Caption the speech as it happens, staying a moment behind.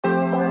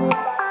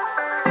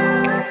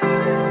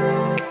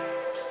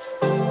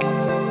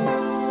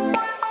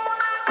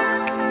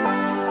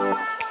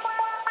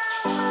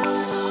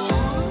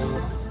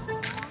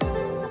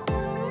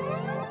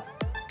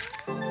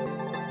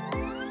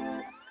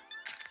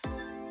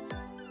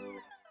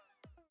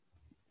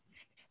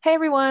Hey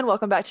everyone,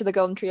 welcome back to the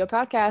Golden Trio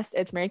podcast.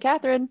 It's Mary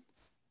Catherine.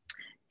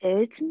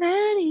 It's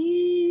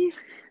Maddie.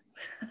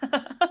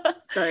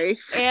 Sorry.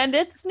 And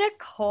it's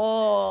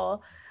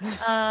Nicole.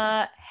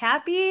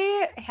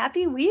 Happy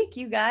week,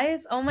 you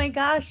guys. Oh my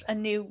gosh, a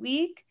new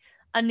week,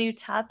 a new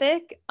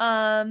topic,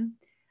 a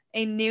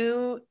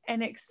new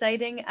and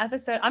exciting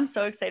episode. I'm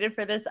so excited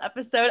for this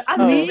episode. I've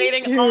been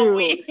waiting all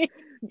week.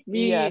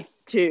 Me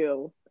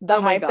too.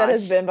 The hype that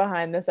has been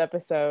behind this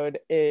episode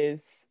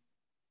is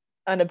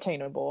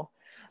unobtainable.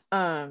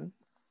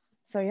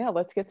 So yeah,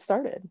 let's get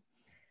started.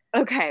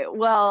 Okay,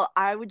 well,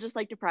 I would just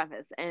like to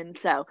preface. And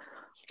so,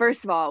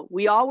 first of all,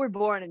 we all were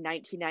born in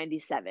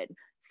 1997.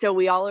 So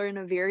we all are in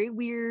a very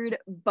weird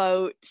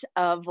boat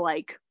of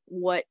like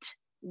what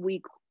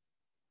we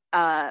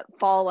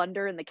fall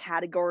under in the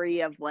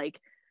category of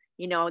like,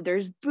 you know,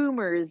 there's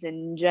boomers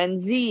and Gen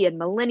Z and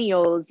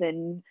millennials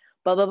and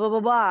blah, blah, blah, blah,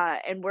 blah.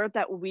 And we're at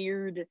that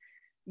weird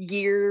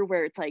year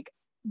where it's like,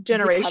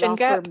 generation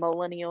gap for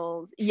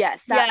millennials.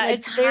 Yes, that, yeah, like,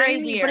 it's tiny, very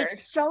weird, but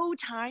it's so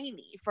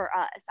tiny for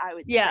us. I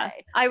would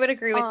say. I would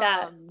agree with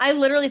that. I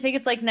literally think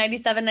it's like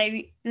 97,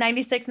 90,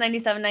 96,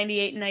 97,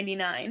 98, and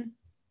 99.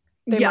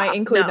 They might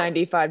include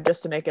 95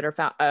 just to make it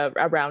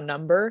a round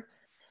number.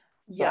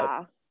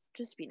 Yeah,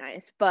 just be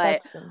nice. But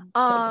that's some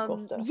typical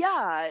stuff.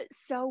 Yeah,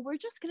 so we're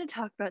just gonna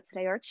talk about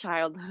today our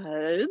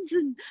childhoods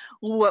and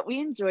what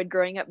we enjoyed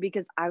growing up,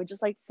 because I would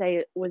just like to say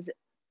it was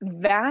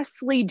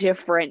vastly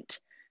different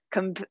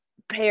compared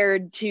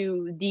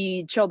to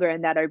the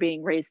children that are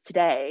being raised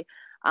today.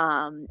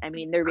 I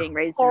mean, they're being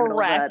raised in the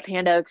middle of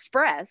Panda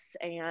Express,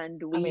 and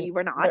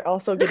we're not. They're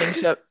also getting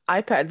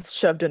iPads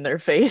shoved in their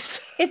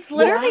face. It's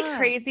literally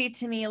crazy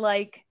to me,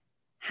 like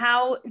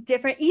how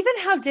different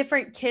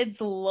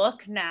kids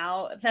look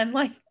now than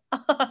like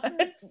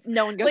us.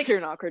 No one goes like, through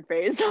an awkward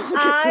phase.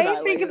 I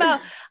think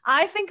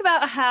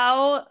about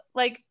how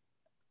like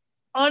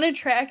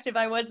unattractive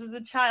I was as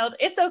a child.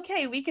 It's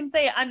okay, we can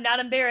say it. I'm not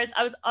embarrassed.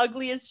 I was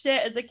ugly as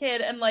shit as a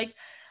kid, and like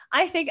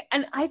I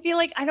feel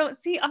like I don't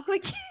see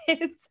ugly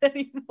kids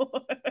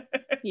anymore.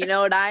 You know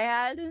what I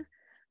had?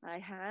 I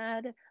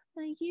had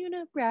a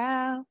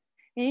unibrow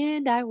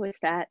and I was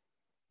fat.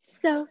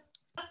 So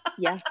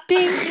yeah.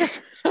 Ding.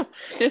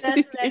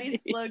 That's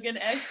Maddie's slogan,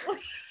 actually.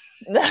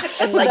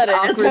 And like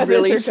awkward,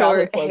 really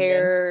short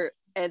hair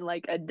and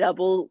like a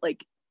double,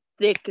 like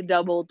thick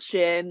double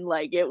chin.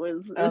 Like it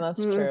was. Oh,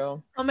 that's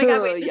true. Oh my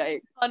god, wait, this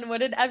is fun. What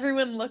did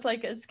everyone look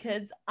like as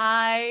kids?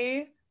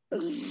 I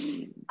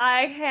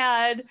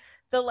had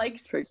the like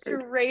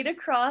straight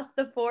across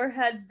the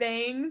forehead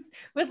bangs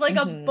with like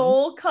a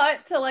bowl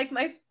cut to like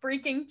my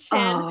freaking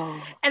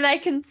chin, and I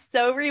can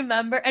so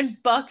remember, and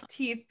buck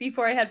teeth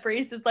before I had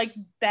braces, like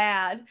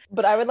bad.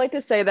 But I would like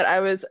to say that I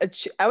was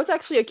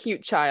actually a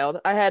cute child.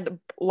 I had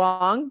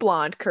long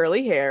blonde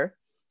curly hair.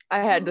 I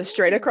had the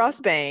straight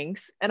across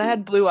bangs, and I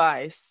had blue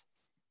eyes.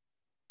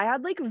 I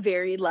had like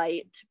very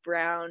light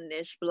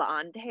brownish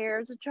blonde hair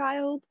as a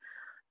child.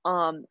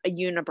 A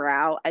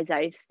unibrow, as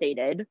I've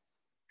stated.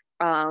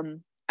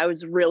 I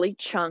was really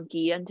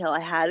chunky until I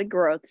had a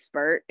growth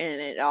spurt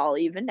and it all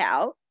evened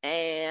out.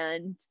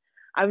 And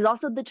I was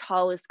also the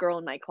tallest girl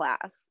in my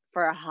class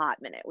for a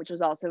hot minute, which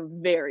was also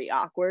very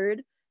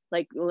awkward.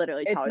 Like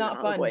literally taller than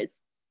all the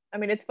boys. I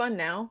mean, it's fun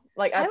now.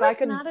 Like if I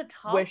could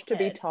wish to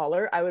be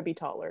taller, I would be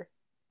taller.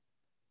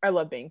 I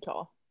love being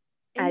tall.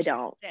 I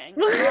don't.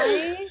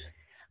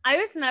 I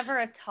was never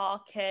a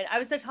tall kid. I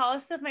was the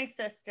tallest of my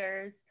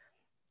sisters.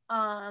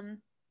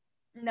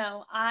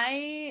 No,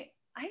 I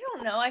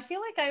don't know. I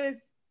feel like I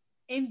was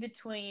in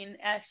between,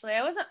 actually.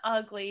 I wasn't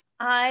ugly.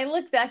 I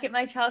look back at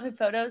my childhood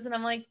photos and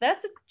I'm like,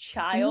 that's a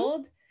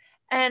child.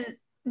 And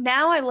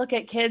now I look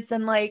at kids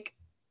and like,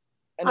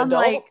 I'm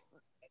like,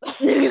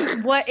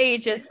 what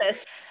age is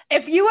this?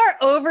 If you are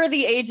over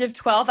the age of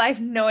 12, I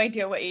have no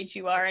idea what age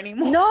you are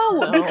anymore.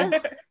 No,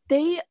 because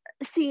they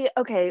see,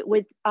 okay,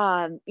 with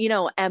you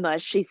know, Emma,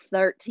 she's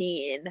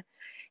 13.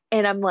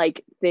 And I'm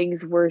like,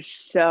 things were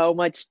so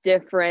much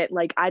different.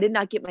 Like, I did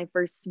not get my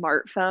first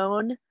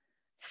smartphone.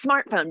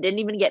 Didn't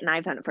even get an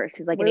iPhone at first. It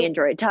was like an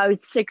Android till I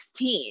was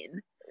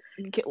 16.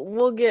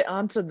 We'll get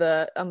onto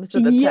the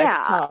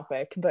tech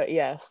topic, but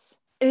yes.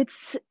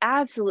 It's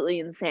absolutely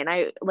insane.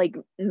 I like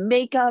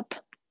makeup.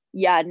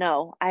 Yeah,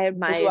 no. I had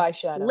my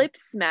lip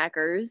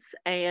smackers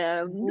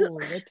and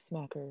lip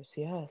smackers,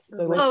 yes.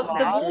 The blue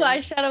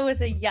eyeshadow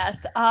was a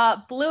yes.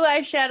 Blue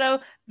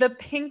eyeshadow, the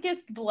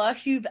pinkest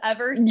blush you've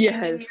ever seen.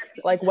 Yes,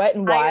 like Wet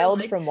n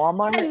Wild from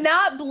Walmart. And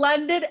not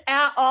blended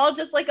at all,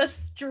 just like a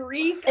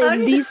streak.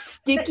 And the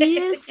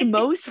stickiest,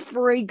 most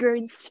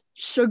fragrant,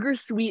 sugar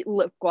sweet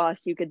lip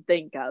gloss you could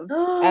think of.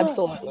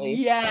 Absolutely.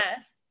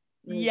 Yes.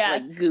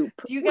 Yes. Like goop.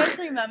 Do you guys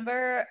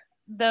remember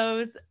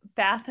those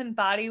Bath and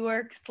Body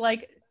Works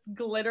like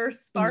glitter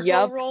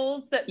sparkle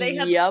rolls that they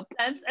had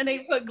scents and they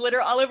put glitter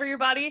all over your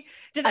body?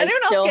 Did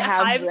anyone else get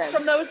hives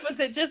from those?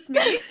 Was it just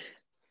me?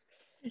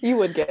 You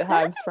would get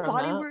hives from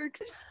that.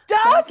 Works.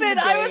 Stop it!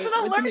 I was an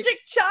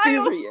allergic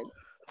child.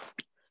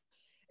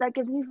 That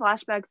gives me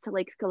flashbacks to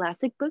like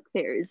scholastic book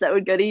fairs that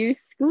would go to your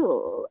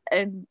school,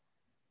 and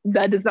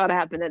that does not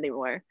happen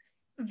anymore.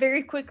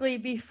 very quickly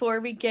before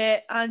we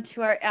get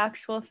onto our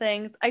actual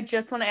things, I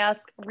just want to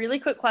ask a really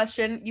quick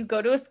question. You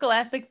go to a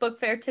Scholastic Book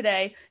Fair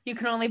today. You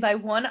can only buy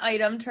one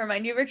item to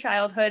remind you of your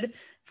childhood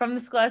from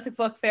the Scholastic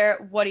Book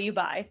Fair. What do you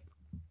buy?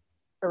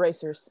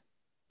 Erasers.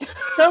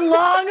 The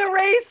long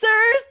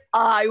erasers.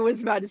 I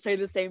was about to say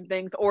the same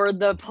things, or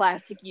the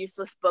plastic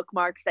useless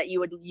bookmarks that you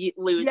would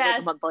lose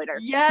like a month later.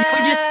 You would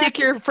just stick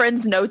your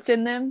friends' notes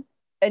in them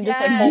and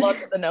just like hold on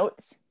to the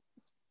notes,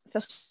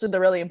 especially the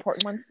really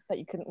important ones that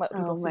you couldn't let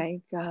people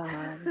see. Oh my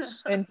gosh.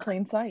 In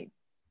plain sight.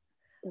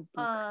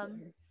 But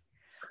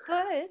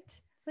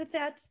with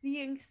that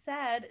being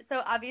said,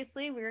 so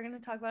obviously we're going to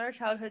talk about our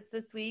childhoods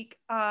this week.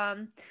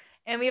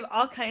 And we have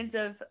all kinds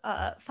of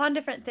fun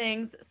different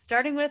things,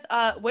 starting with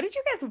what did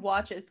you guys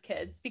watch as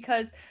kids?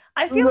 Because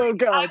I feel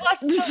like I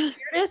watched the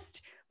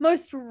weirdest,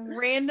 most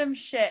random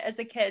shit as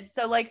a kid.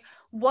 So like,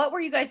 what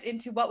were you guys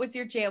into? What was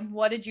your jam?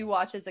 What did you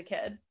watch as a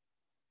kid?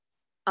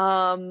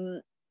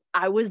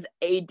 I was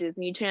a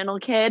Disney Channel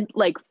kid,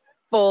 like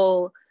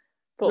full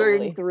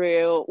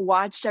through,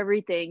 watched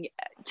everything. It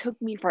took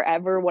me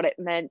forever what it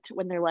meant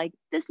when they're like,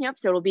 this new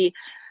episode will be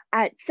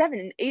at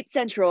 7, 8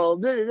 central,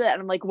 blah, blah, blah. And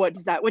I'm like, what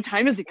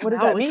time does it come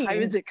out? What time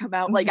does it come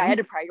out? Like I had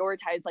to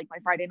prioritize like my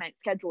Friday night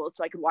schedule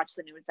so I could watch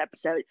the newest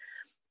episode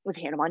with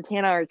Hannah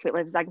Montana or Sweet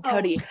Life of Zach and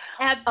Cody.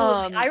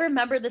 Absolutely. I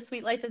remember the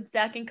Sweet Life of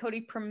Zach and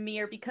Cody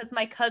premiere because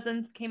my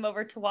cousins came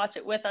over to watch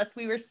it with us.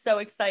 We were so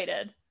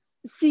excited.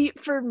 See,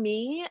 for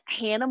me,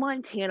 Hannah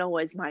Montana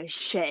was my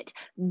shit.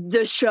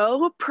 The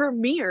show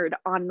premiered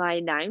on my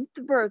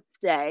 9th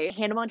birthday.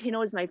 Hannah Montana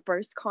was my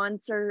first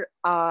concert.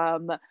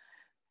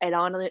 It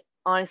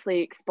honestly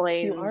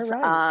explains. You are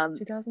right.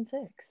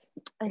 2006.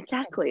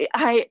 Exactly.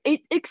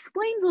 It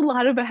explains a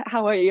lot about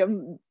how I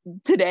am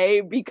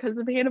today because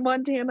of Hannah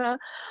Montana.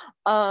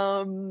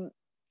 God,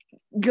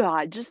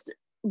 just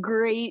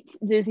great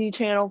Disney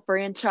Channel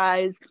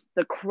franchise.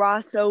 The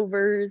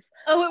crossovers.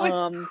 Oh, it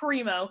was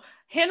primo.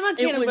 Hannah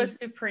Montana was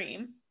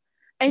supreme.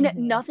 And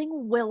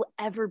nothing will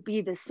ever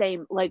be the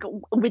same. Like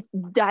with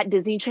that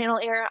Disney Channel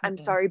era, I'm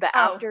sorry, but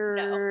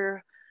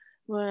after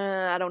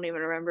I don't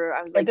even remember.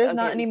 I was like, if there's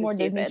not any more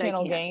Disney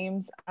Channel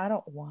games, I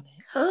don't want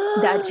it.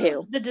 That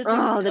too. The Disney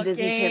Channel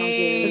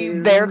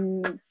games. They're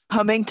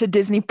coming to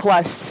Disney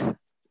Plus.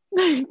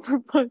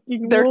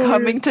 They're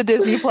coming to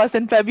Disney Plus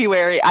in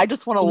February. I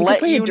just want to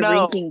let you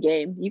know.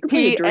 You can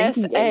play a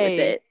drinking game with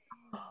it.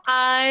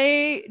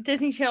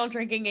 Disney Channel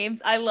drinking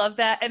games. I love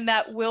that, and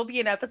that will be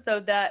an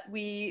episode that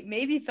we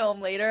maybe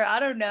film later. I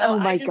don't know. Oh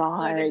my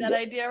God, that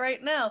idea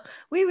right now.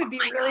 We would be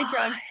really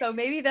drunk, so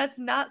maybe that's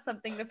not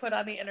something to put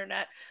on the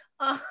internet.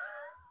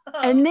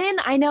 And then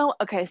I know.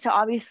 Okay, so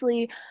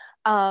obviously,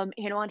 Hannah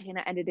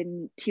Montana ended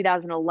in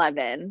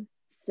 2011,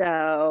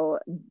 so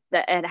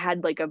that it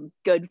had like a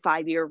good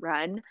 5-year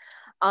run.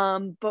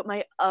 But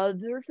my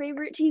other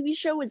favorite TV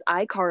show was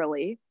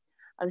iCarly.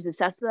 I was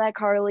obsessed with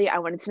iCarly. I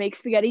wanted to make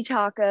spaghetti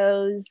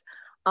tacos.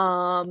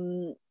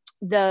 The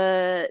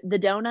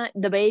donut,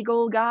 the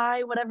bagel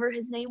guy, whatever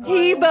his name was.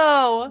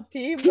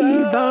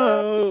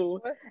 Tebow.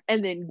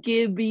 And then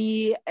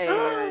Gibby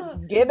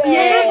and Gibby.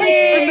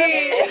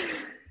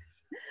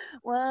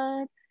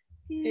 What?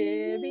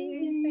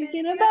 Gibby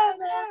thinking about?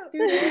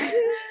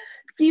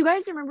 Do you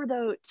guys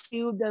remember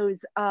two of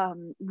those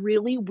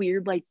really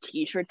weird like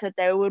t-shirts that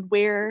they would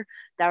wear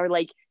that were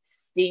like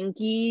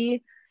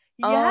stinky?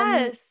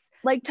 Yes.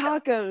 Like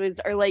tacos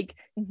or like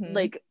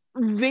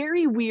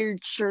very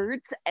weird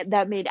shirts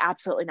that made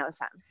absolutely no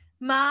sense.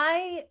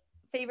 My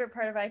favorite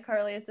part of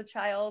iCarly as a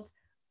child,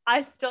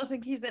 I still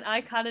think he's an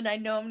icon, and I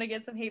know I'm gonna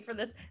get some hate for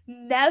this.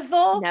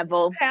 Neville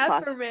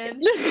Pepperman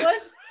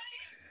was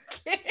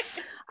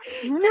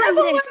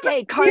Neville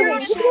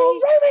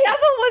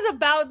was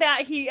about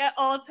that heat at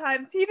all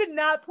times. He did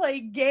not play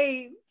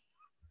games.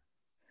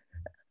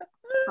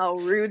 I'll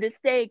rue this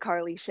day,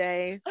 Carly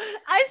Shay.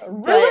 I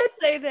still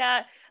say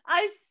that.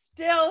 I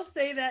still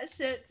say that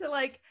shit to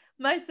like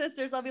my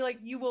sisters. I'll be like,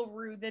 you will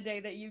rue the day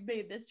that you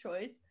made this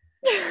choice.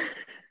 And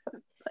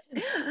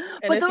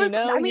if you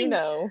know, you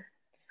know.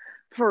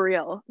 For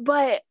real.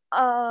 But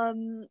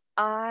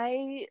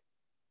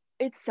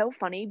it's so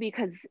funny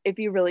because if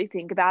you really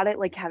think about it,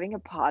 like having a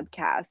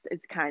podcast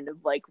is kind of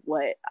like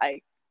what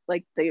I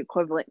like the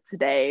equivalent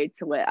today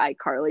to what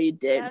iCarly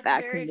did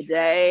back in the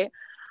day.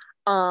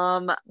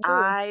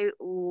 I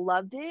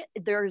loved it.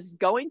 There's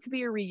going to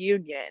be a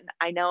reunion.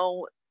 I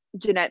know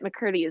Jeanette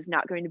McCurdy is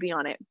not going to be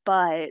on it,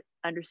 but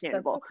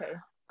understandable. That's okay.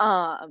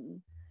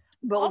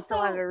 But we'll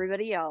still have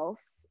everybody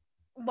else.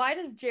 Why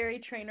does Jerry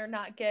Trainer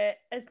not get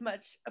as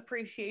much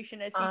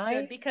appreciation as he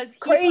should? Because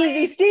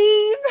Crazy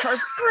Steve,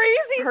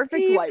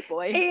 perfect white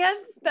boy,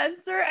 and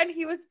Spencer, and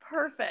he was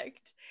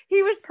perfect.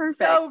 He was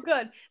so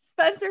good.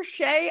 Spencer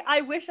Shay,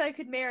 I wish I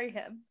could marry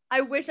him.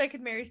 I wish I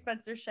could marry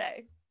Spencer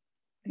Shay.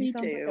 He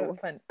sounds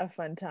like a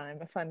fun time,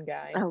 a fun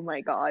guy. Oh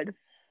my god.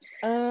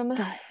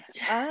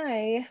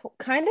 I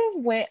kind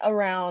of went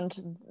around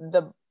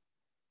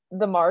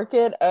the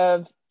market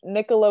of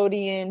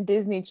Nickelodeon,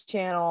 Disney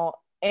Channel,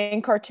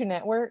 and Cartoon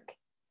Network.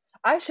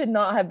 I should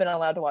not have been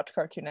allowed to watch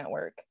Cartoon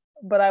Network,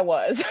 but I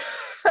was.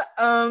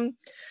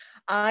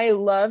 I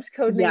loved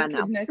Codename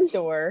no. Kid Next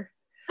Door.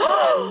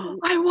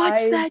 I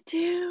watched that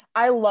too.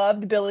 I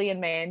loved Billy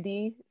and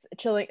Mandy,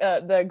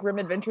 the Grim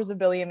Adventures of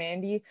Billy and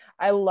Mandy.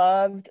 I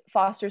loved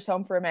Foster's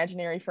Home for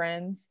Imaginary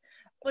Friends.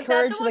 Was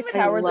Courage that the the one with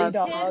Cowardly the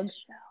Dog. kid?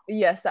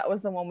 Yes, that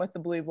was the one with the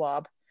blue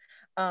blob.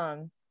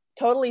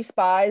 Totally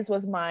Spies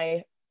was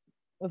my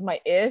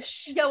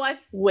ish. Yo, I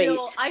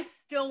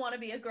still want to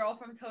be a girl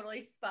from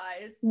Totally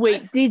Spies.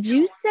 Wait, did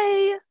you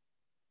say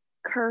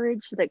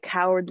Courage the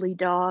Cowardly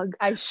Dog?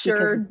 I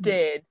sure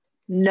did.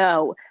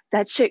 No,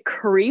 that shit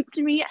creeped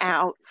me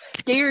out,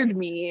 scared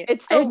me.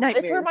 It's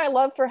where my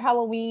love for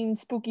Halloween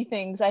spooky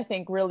things, I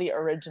think, really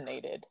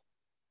originated.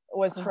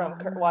 Was from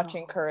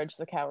watching Courage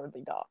the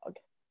Cowardly Dog.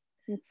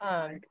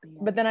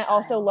 But then I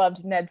also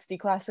loved Ned's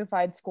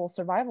Declassified School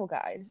Survival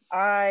Guide.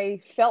 I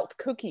felt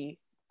Cookie.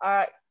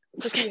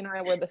 Cookie and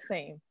I were the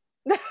same.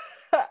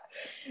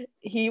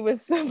 He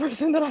was the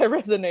person that I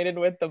resonated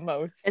with the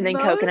most. And then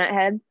Coconut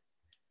Head.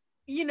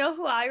 You know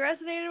who I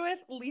resonated with?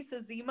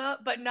 Lisa Zima,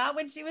 but not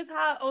when she was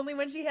hot, only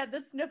when she had the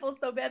sniffles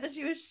so bad that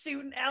she was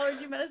shooting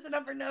allergy medicine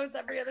up her nose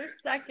every other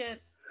second.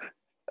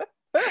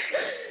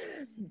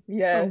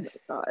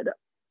 Yes. Oh my God.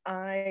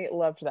 I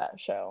loved that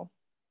show.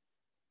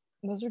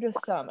 Those are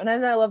just some. And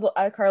then I loved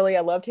iCarly.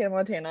 I loved Hannah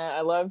Montana.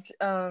 I loved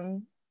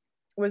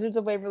Wizards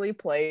of Waverly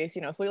Place,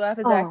 Sweet Laugh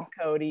is Zach and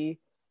Cody.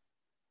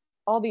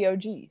 All the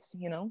OGs,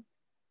 Yeah,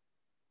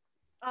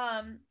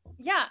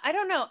 I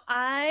don't know.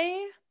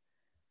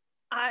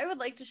 I would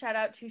like to shout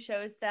out two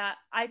shows that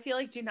I feel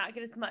like do not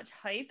get as much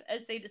hype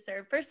as they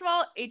deserve. First of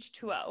all,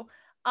 H2O.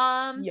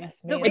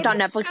 Yes, it's on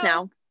Netflix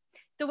now.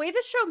 The way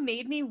the show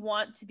made me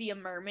want to be a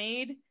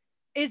mermaid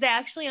is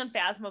actually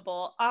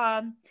unfathomable.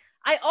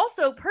 I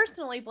also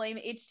personally blame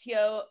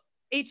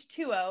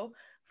H2O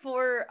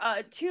for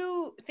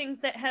two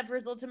things that have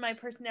resulted in my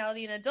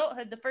personality in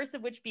adulthood. The first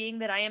of which being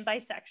that I am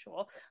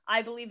bisexual.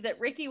 I believe that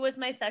Ricky was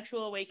my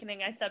sexual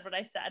awakening. I said what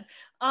I said.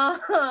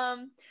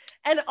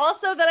 And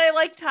also that I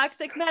like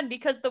toxic men,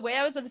 because the way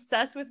I was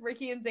obsessed with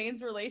Ricky and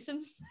Zane's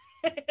relationship,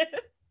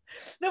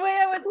 the way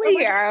I was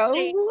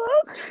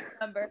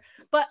remember,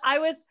 but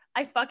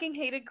I fucking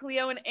hated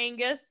Cleo and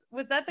Angus.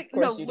 Was that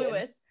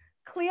Lewis?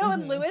 Cleo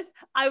and Lewis,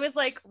 I was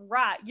like,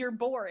 right, you're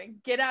boring.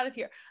 Get out of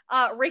here.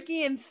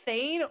 Ricky and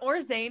Thane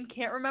or Zane,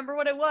 can't remember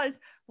what it was.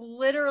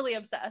 Literally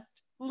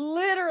obsessed.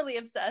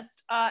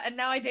 And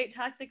now I date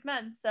toxic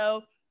men.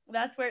 So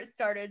that's where it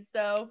started.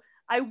 So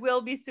I will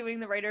be suing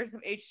the writers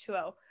of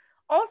H2O.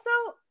 Also,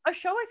 a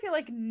show I feel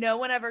like no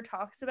one ever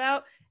talks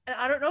about, and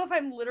I don't know if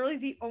I'm literally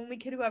the only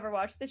kid who ever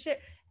watched this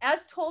shit,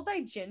 As Told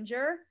by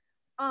Ginger.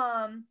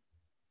 I'm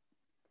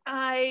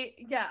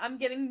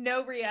getting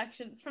no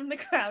reactions from the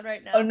crowd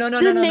right now. Oh, no.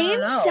 The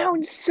name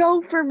sounds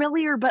so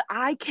familiar, but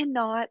I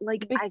cannot, I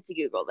have to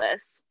Google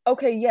this.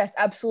 Okay, yes,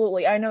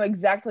 absolutely. I know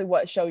exactly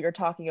what show you're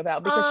talking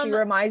about, because she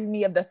reminds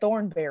me of the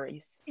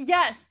Thornberrys.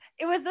 Yes,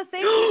 it was the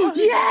same people who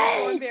did the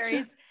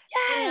Thornberries.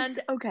 Yes! And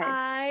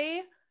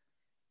okay.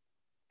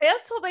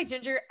 As Told by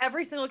Ginger,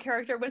 every single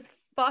character was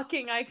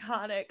fucking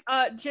iconic.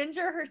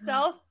 Ginger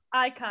herself,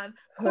 icon.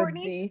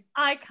 Courtney,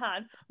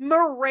 icon.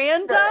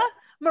 Miranda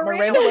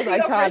was the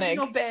iconic.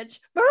 Original bitch.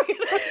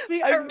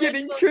 I'm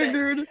getting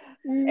triggered.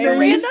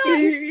 Miranda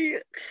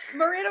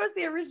was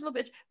the original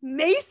bitch.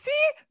 Macy,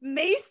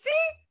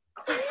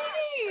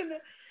 queen.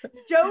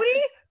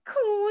 Jody,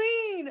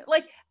 queen.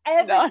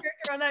 Every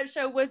character on that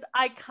show was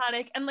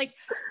iconic. And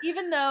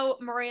even though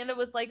Miranda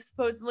was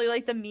supposedly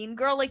the mean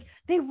girl,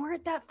 they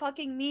weren't that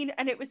fucking mean,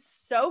 and it was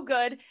so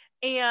good.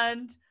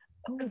 And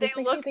this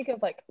makes me think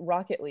of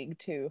Rocket League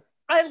too.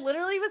 I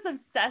literally was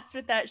obsessed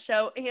with that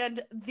show, and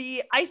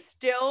I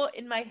still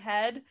in my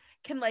head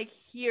can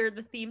hear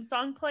the theme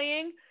song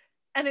playing,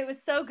 and it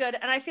was so good.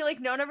 And I feel like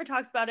no one ever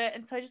talks about it,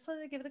 and so I just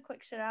wanted to give it a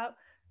quick shout out.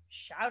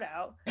 Shit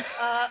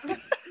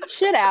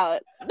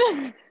out.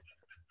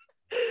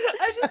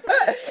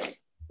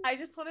 I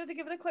just wanted to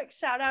give it a quick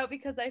shout out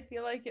because I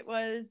feel like it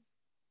was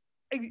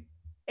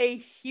a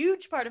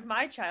huge part of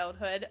my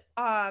childhood.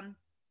 I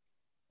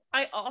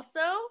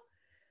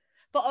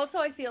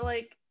feel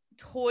like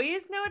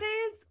toys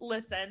nowadays,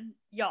 listen,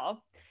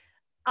 y'all.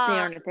 They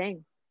aren't a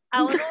thing.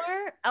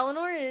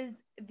 Eleanor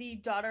is the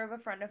daughter of a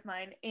friend of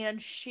mine,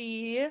 and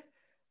she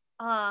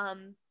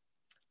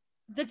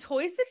the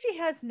toys that she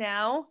has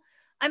now,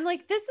 I'm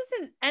like, this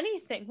isn't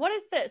anything. What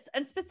is this?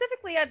 And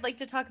specifically, I'd like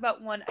to talk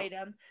about one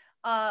item,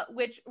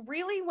 which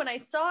really, when I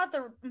saw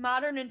the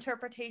modern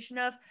interpretation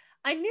of,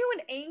 I knew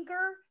an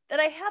anger that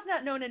I have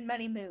not known in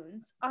many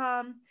moons.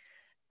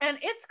 And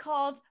it's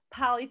called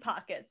Polly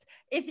Pockets.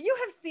 If you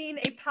have seen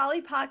a Polly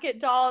Pocket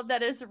doll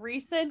that is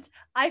recent,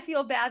 I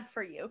feel bad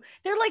for you.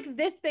 They're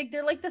this big.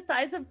 They're the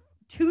size of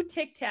 2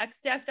 Tic Tacs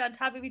stacked on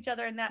top of each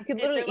other. And that you can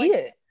literally eat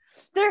it.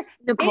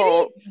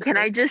 Nicole, can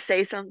I just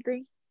say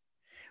something?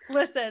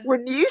 Listen.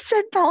 When you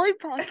said Polly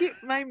Pocket,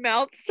 my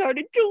mouth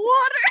started to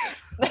water.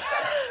 The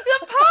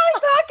Polly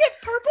Pocket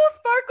purple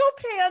sparkle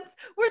pants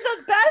were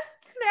the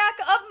best snack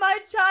of my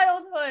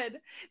childhood.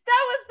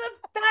 That was the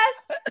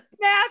best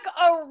snack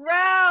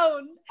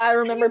around. I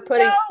remember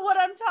know what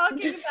I'm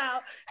talking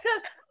about.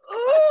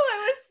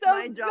 it was so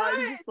my jaw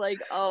is just like,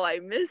 oh, I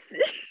miss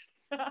it.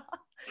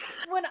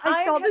 When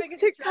I'm having a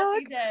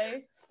stressy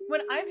day,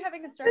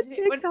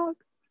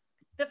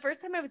 the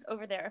first time I was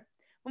over there,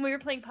 when we were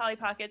playing Polly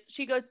Pockets,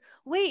 she goes,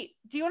 wait,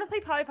 do you want to play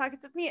Polly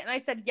Pockets with me? And I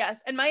said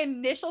yes. And my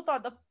initial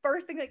thought, the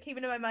first thing that came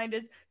into my mind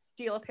is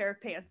steal a pair of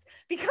pants,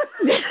 because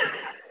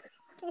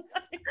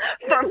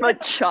from a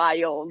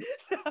child.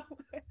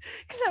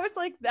 Because I was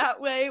like,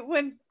 that way,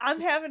 when I'm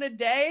having a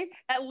day,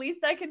 at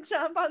least I can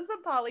chomp on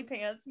some Polly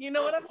pants. You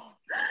know what I'm saying?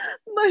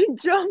 My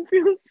jaw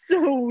feels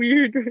so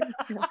weird right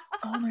now.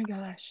 Oh my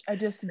gosh. I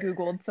just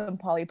Googled some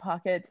Polly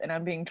Pockets and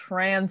I'm being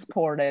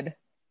transported.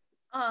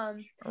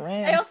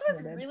 I also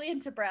was really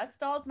into Bratz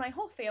dolls. My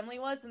whole family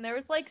was, and there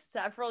was like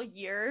several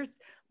years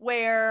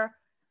where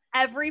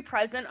every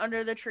present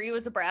under the tree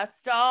was a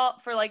Bratz doll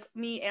for like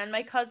me and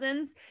my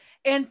cousins.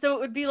 And so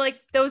it would be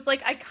like those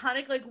like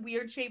iconic, like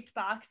weird shaped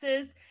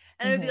boxes.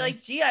 And it would be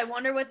like, gee, I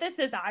wonder what this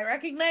is. I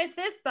recognize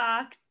this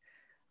box.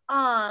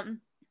 But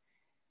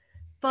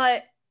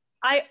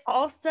I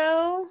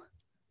also,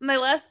 my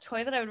last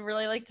toy that I would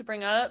really like to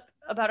bring up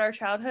about our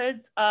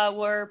childhoods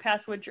were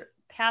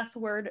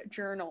password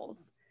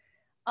journals.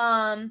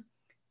 I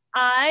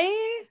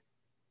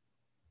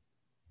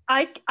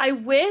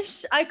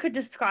wish I could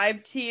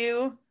describe to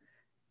you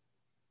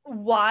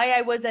why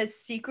I was as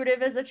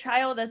secretive as a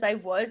child as I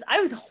was. I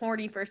was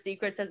horny for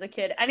secrets as a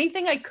kid.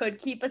 Anything I could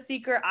keep a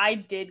secret, I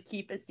did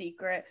keep a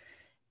secret.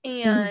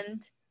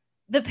 And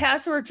the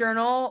password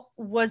journal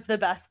was the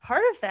best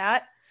part of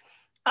that.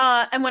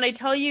 And when I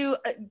tell you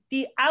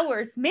the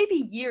hours, maybe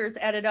years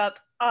added up,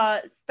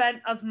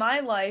 spent of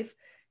my life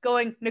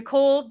going,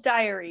 Nicole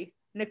diary,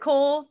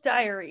 Nicole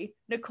diary,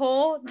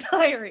 Nicole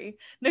diary,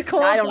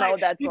 Nicole. I don't know what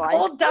that's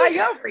Nicole like.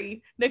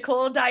 diary,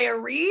 Nicole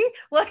diary,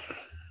 like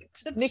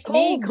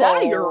Nicole's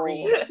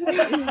diary.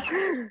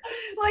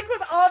 Like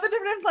with all the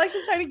different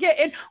inflections trying to get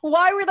in.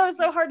 Why were those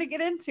so hard to get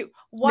into?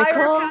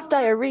 Nicole's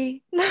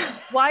diary.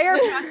 Why are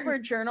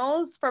password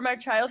journals from our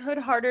childhood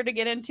harder to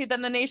get into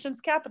than the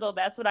nation's capital?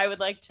 That's what I would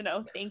like to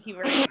know. Thank you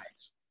very much.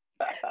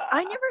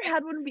 I never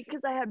had one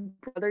because I had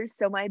brothers,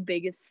 so my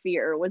biggest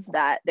fear was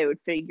that they would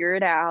figure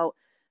it out,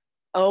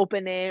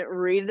 open it,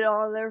 read it to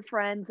all their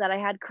friends that I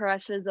had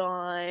crushes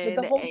on.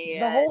 But the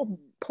whole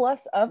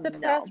plus of the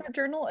password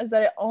journal is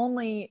that it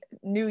only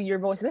knew your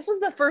voice. This was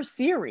the first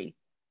Siri,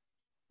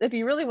 if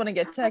you really want to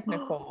get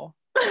technical.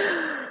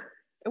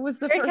 It was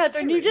the first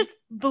Catherine, Siri. you just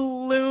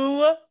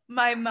blew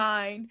my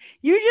mind.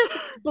 You just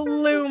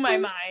blew my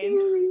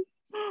mind.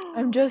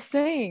 I'm just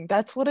saying,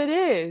 that's what it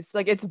is.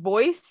 Like, it's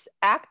voice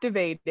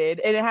activated,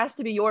 and it has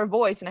to be your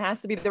voice, and it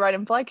has to be the right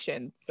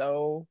inflection.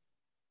 So,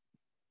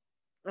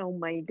 oh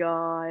my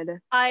God.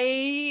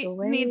 I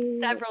need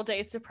several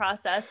days to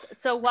process.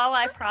 So while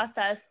I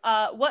process,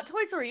 what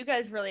toys were you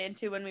guys really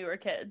into when we were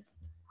kids?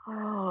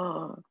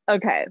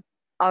 Okay,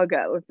 I'll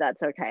go if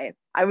that's okay.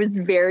 I was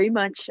very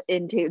much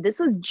into, this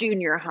was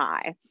junior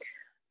high,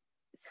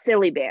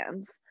 silly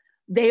bands.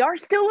 They are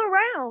still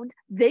around.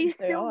 They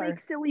still make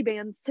silly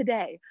bands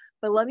today.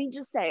 But let me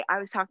just say, I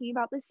was talking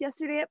about this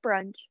yesterday at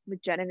brunch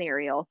with Jen and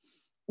Ariel,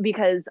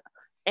 because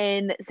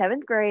in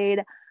 7th grade,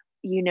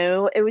 you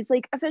know, it was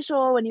like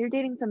official when you're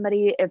dating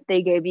somebody if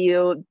they gave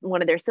you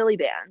one of their silly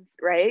bands,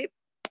 right?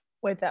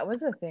 Wait, that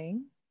was a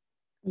thing?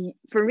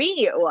 For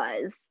me, it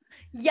was.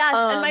 Yes,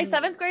 and my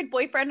 7th grade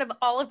boyfriend of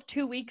all of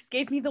 2 weeks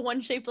gave me the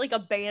one shaped like a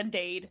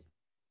Band-Aid.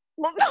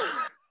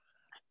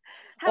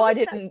 Well, I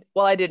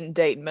didn't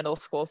date in middle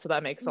school, so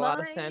that makes a lot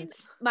of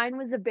sense. Mine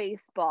was a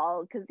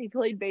baseball because he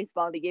played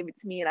baseball and he gave it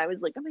to me, and I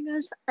was like, oh my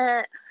gosh.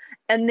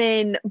 And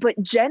then,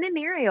 but Jen and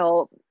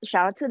Ariel,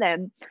 shout out to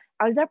them.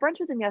 I was at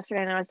brunch with them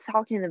yesterday, and I was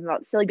talking to them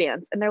about silly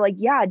bands, and they're like,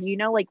 yeah, do you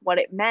know like what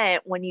it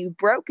meant when you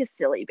broke a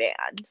silly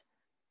band?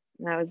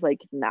 And I was like,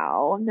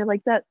 no. And they're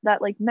like, that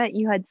like meant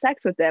you had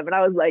sex with them. And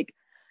I was like,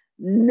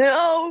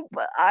 no,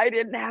 but I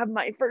didn't have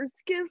my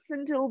first kiss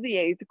until the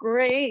 8th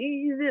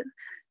grade.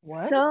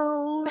 What?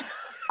 So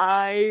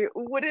I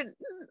wouldn't.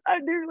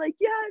 They're like,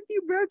 yeah, if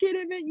you broke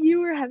it meant you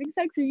were having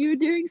sex or you were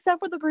doing stuff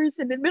with a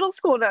person in middle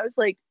school. And I was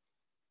like,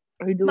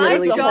 my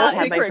jaw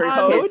is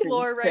on the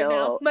floor right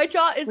now. My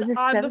jaw is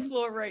on the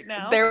floor right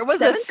now. There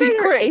was a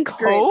secret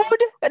code?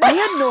 I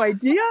had no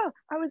idea.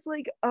 I was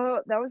like,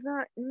 oh, that was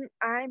not,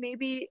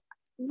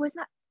 was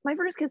not, my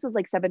first kiss was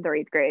like 7th or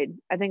 8th grade.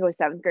 I think it was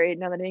 7th grade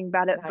now that I think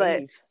about it,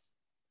 but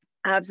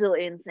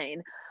absolutely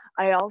insane.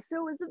 I also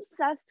was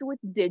obsessed with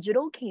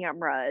digital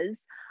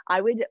cameras.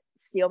 I would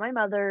steal my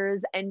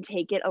mother's and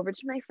take it over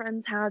to my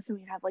friend's house, and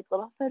we'd have like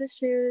little photo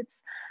shoots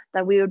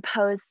that we would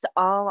post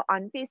all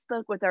on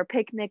Facebook with our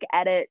picnic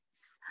edits.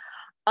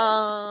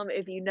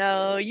 If you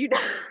know, you know.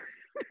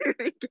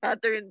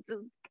 Catherine's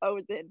just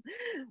posing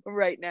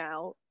right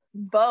now.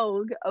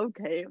 Vogue,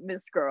 okay,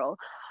 Miss Girl.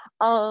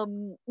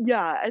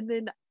 Yeah, and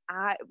then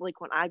I, like,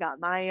 when I got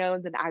my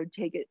own, then I would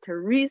take it to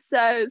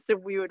recess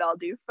and we would all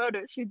do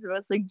photo shoots of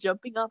us like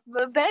jumping off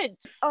of a bench.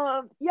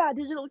 Yeah,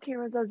 digital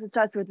cameras I was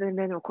obsessed with, and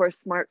then of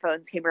course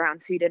smartphones came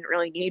around, so you didn't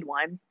really need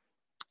one.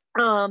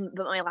 But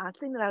my last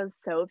thing that I was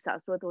so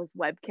obsessed with was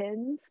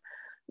Webkins.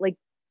 Like,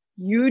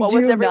 What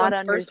was everyone's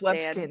not first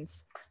understand.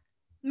 Webkins?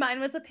 Mine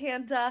was a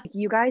panda.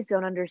 You guys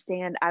don't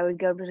understand. I would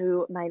go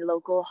to my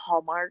local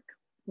Hallmark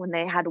when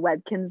they had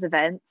Webkins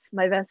events.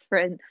 My best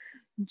friend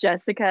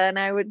Jessica and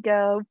I would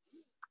go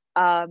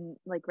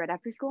like right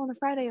after school on a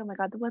Friday. Oh my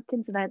god, the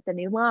Webkins event, the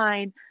new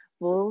line,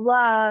 blah blah,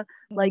 blah.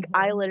 Like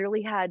I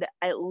literally had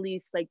at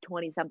least like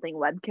 20 something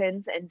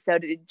Webkins, and so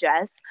did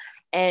Jess,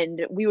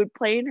 and we would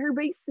play in her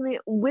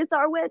basement with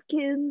our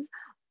Webkins.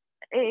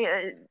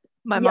 And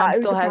my mom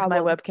still has my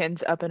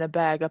Webkins up in a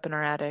bag up in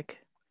our attic.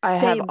 I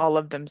have all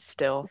of them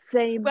still.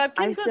 Same.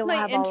 Webkins was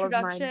my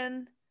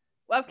introduction.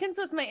 Webkins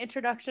was my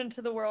introduction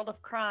to the world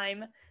of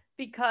crime,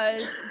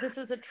 because this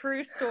is a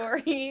true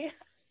story.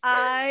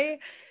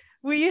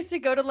 We used to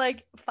go to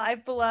like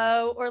Five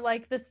Below or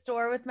like the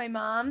store with my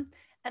mom,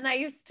 and I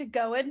used to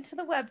go into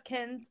the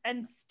Webkins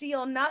and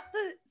steal not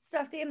the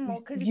stuffed animal,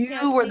 because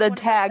you were the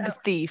tag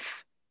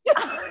thief.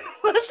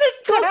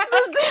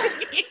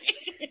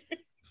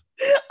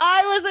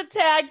 I was a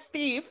tag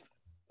thief.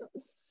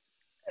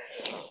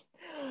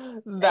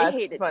 That's I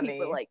hated funny.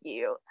 people like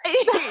you.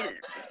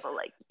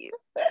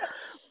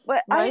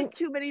 But I had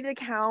too many to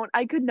count.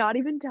 I could not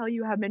even tell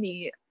you how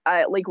many,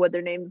 like what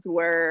their names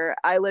were.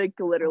 I like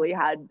literally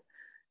had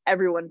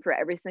everyone for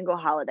every single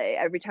holiday,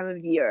 every time of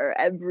year,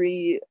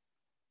 every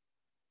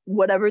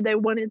whatever they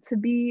wanted to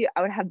be.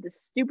 I would have the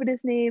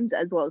stupidest names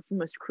as well as the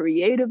most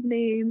creative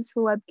names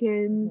for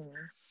Webkins.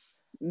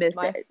 Miss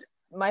it.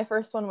 My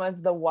first one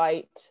was the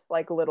white,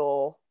 like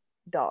little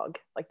dog,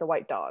 like the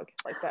white dog,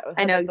 like that.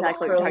 I know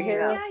exactly what you're talking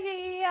about.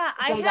 Yeah.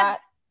 So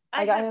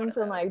I got him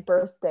for my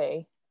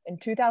birthday in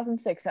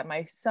 2006 at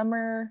my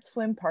summer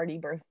swim party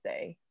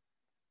birthday.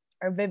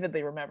 I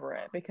vividly remember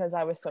it because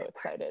I was so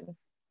excited.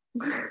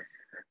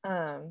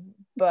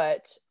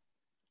 But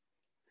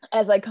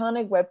as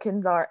iconic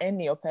Webkins are, and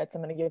Neopets,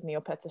 I'm going to give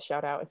Neopets a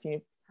shout out. If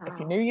you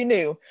knew, you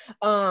knew.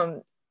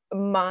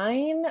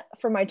 Mine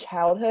for my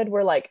childhood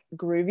were like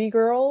Groovy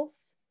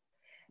Girls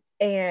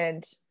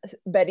and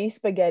Betty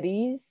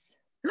Spaghettis.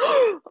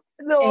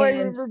 No, I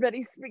remember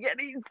Betty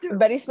Spaghettis too.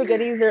 Betty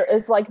Spaghettis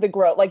is like the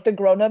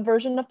grown-up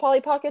version of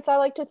Polly Pockets, I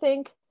like to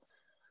think.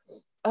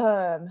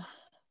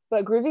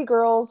 But Groovy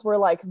Girls were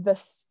like the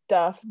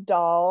stuffed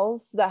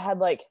dolls that had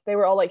like, they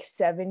were all like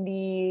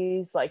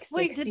 70s, like 60s.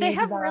 Wait, did they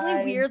have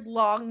really weird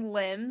long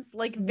limbs?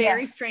 Like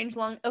very strange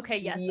long. Okay,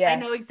 yes. I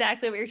know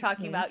exactly what you're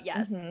talking about.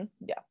 Yes.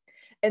 Yeah.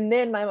 And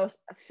then my most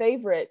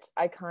favorite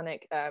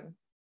iconic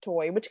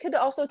toy, which could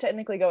also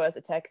technically go as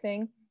a tech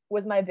thing,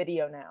 was my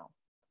Video Now.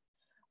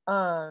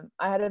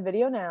 I had a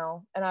Video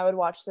Now, and I would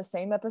watch the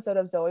same episode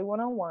of Zoe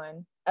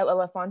 101 El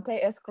Elefante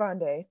es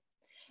Grande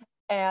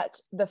at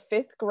the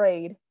 5th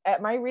grade.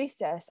 At my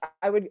recess,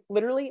 I would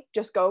literally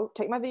just go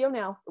take my Video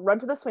Now, run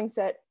to the swing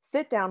set,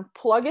 sit down,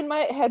 plug in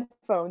my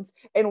headphones,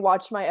 and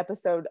watch my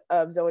episode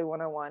of Zoe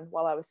 101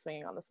 while I was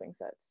swinging on the swing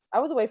sets. I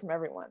was away from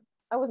everyone.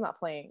 I was not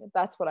playing.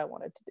 That's what I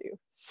wanted to do.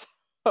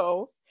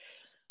 So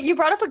you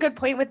brought up a good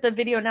point with the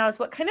Video Now. Is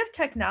what kind of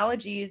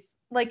technologies,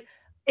 like,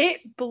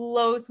 it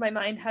blows my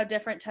mind how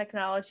different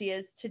technology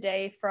is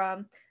today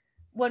from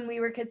when we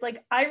were kids.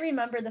 Like, I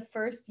remember the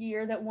first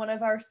year that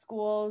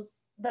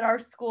our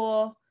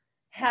school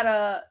had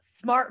a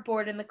smart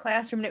board in the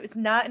classroom, and it was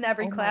not in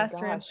every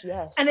classroom. Gosh,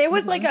 yes. And it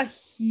was like a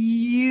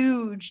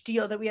huge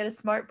deal that we had a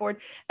smart board.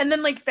 And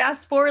then like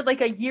fast forward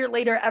like a year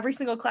later, every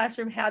single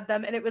classroom had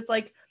them, and it was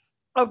like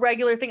a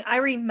regular thing. I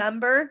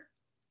remember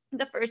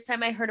the first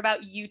time I heard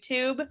about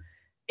YouTube,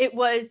 it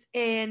was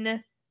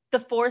in the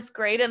 4th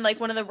grade, and like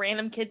one of the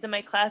random kids in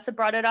my class had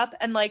brought it up,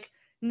 and like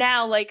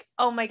now, like,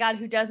 oh my god,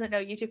 who doesn't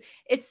know YouTube?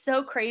 It's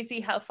so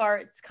crazy how far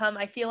it's come.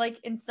 I feel like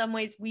in some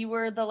ways we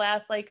were the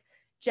last like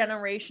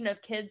generation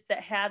of kids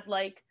that had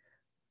like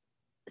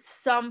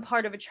some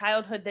part of a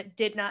childhood that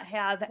did not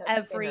have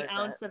every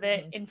ounce of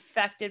it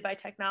infected by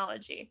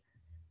technology.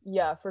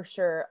 Yeah, for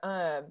sure.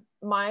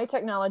 My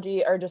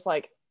technology are just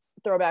like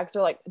throwbacks,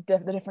 or like the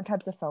different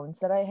types of phones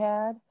that I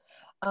had.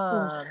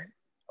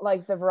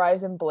 Like the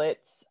Verizon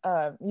Blitz.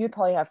 You'd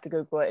probably have to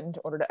Google it in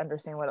order to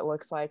understand what it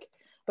looks like.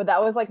 But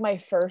that was like my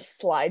first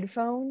slide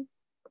phone.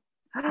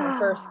 My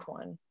first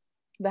one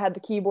that had the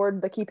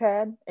keyboard, the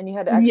keypad, and you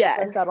had to actually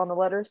press out on the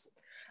letters.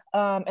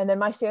 And then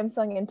my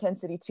Samsung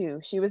Intensity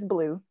 2. She was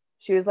blue.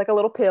 She was like a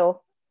little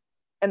pill,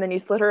 and then you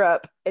slid her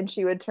up, and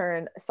she would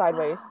turn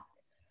sideways.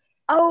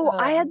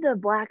 I had the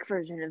black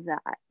version of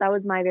that. That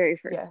was my very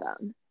first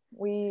phone.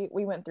 We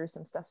went through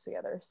some stuff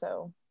together,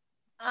 so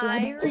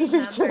I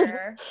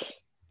remember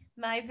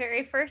my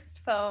very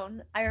first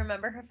phone. I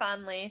remember her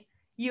fondly.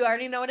 You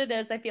already know what it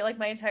is. I feel like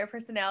my entire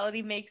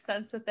personality makes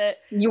sense with it.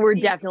 You were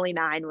definitely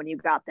 9 when you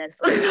got this.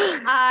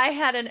 I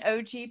had an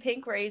OG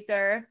pink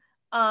Razor.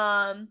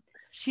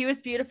 She was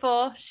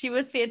beautiful. She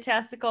was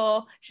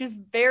fantastical. She was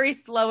very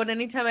slow. And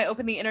anytime I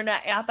opened the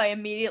internet app, I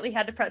immediately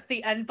had to press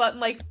the end button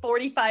like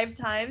 45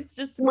 times.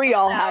 We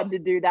all had to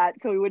do that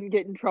so we wouldn't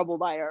get in trouble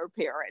by our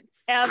parents.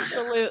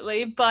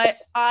 Absolutely. But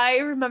I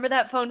remember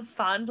that phone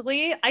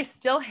fondly. I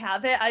still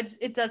have it.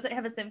 It doesn't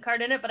have a SIM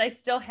card in it, but I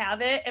still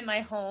have it in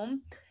my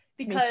home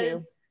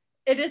because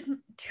it is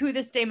to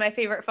this day my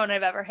favorite phone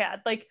I've ever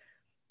had. Like,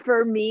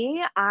 for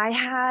me,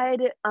 I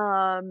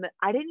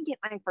didn't get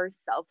my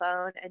first cell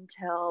phone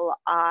until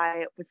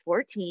I was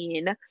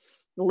 14,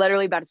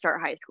 literally about to start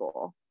high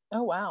school.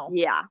 Oh, wow.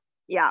 Yeah.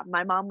 Yeah.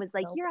 My mom was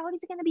like, Nope. you're always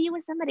going to be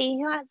with somebody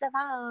who has a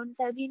phone.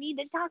 So if you need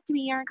to talk to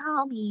me or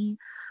call me,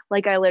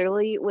 like I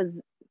literally was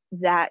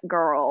that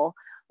girl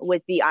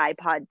with the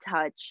iPod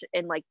Touch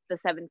in like the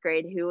 7th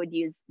grade who would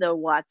use the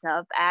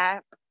WhatsApp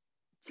app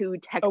to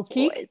text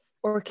boys.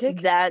 Or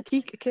Kick? That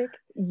Kick?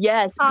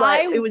 Yes,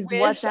 but it was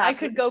wish WhatsApp. I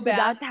could go so back.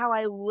 That's how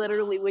I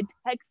literally would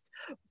text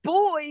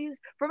boys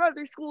from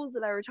other schools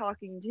that I were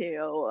talking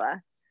to.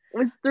 It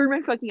was through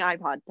my fucking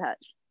iPod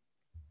Touch.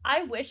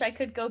 I wish I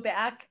could go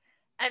back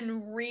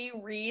and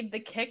reread the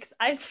kicks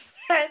I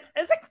sent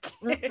as a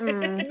kid.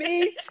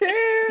 Me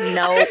too.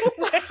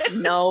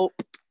 Nope.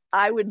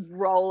 I would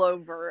roll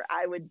over.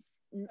 I'd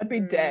be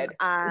dead.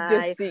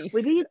 Deceased.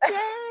 Would be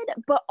dead.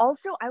 But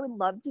also, I would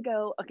love to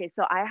go. Okay,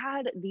 so I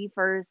had the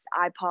first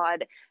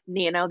iPod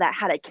Nano that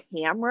had a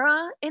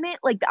camera in it,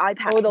 like the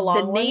iPad. Oh, the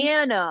long ones?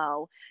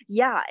 Nano.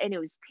 Yeah, and it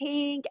was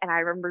pink, and I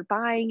remember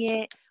buying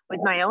it with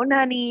my own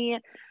money,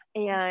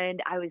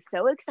 and I was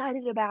so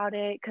excited about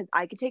it because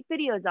I could take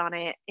videos on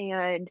it.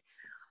 And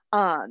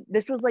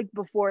this was like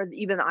before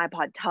even the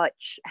iPod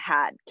Touch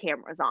had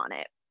cameras on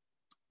it.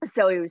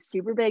 So it was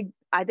super big.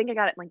 I think I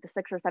got it in like the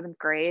 6th or 7th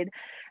grade.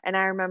 And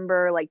I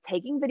remember like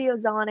taking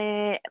videos on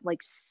it,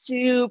 like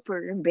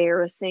super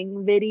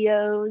embarrassing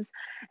videos,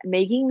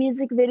 making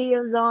music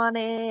videos on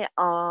it.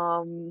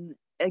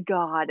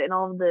 God, and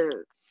all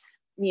the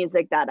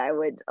music that I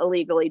would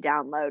illegally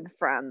download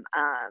from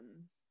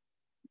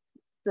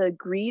the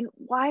Green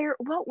Wire.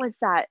 What was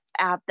that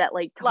app that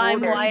like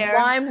LimeWire.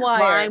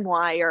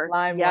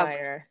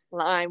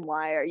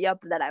 LimeWire. Yep,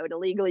 that I would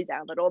illegally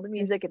download all the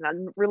music and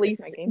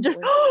unreleased.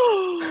 Just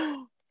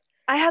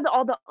I had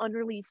all the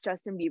unreleased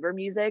Justin Bieber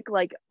music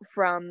like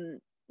from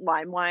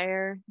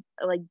LimeWire,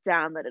 like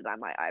downloaded on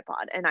my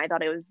iPod, and I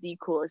thought it was the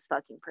coolest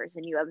fucking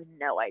person. You have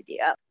no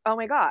idea. Oh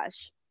my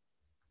gosh.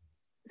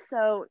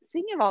 So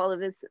speaking of all of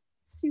this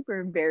super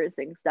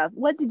embarrassing stuff,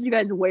 what did you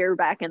guys wear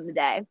back in the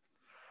day?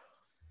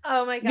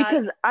 Oh my god.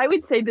 Because I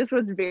would say this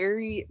was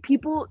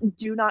people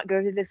do not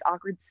go to this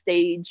awkward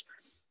stage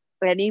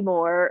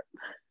anymore.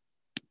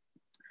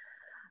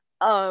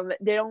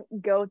 They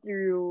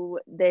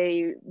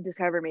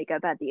discover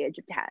makeup at the age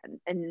of 10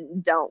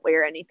 and don't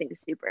wear anything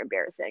super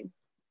embarrassing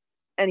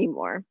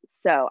anymore.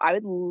 So I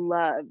would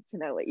love to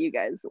know what you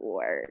guys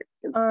wore.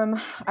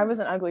 I was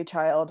an ugly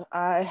child.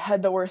 I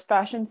had the worst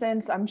fashion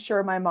sense. I'm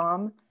sure my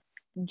mom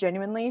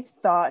genuinely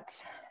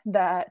thought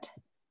that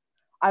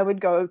I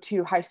would go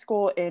to high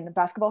school in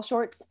basketball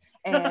shorts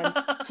and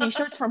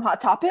t-shirts from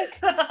Hot Topic.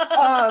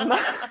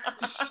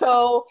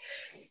 So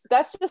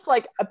that's just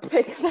like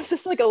that's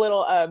just like a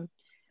little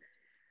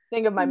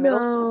thing of my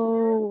middle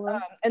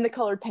school. And the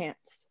colored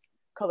pants.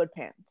 If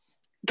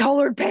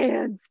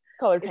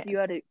you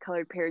had a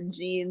colored pair of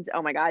jeans,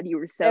 oh my god, you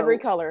were so every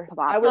color.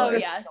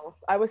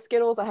 Yes. I was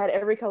Skittles. I had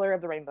every color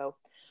of the rainbow.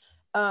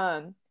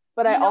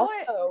 But I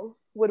also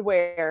would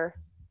wear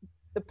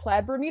the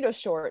plaid Bermuda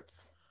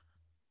shorts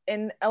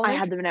in elementary. I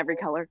had them in every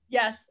color.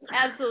 Yes,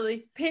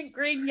 absolutely. Pink,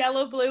 green,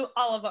 yellow, blue,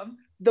 all of them.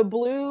 The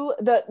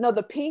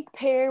pink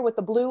pair with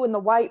the blue and the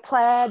white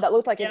plaid that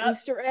looked like an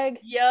Easter egg.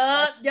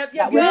 Yep.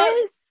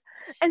 Yes.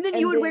 And then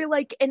you would wear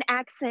like an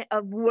accent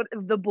of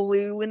the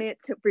blue in it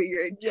for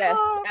your top. Yes,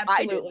 absolutely.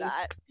 I did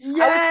that.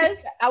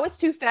 Yes. I was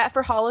too fat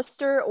for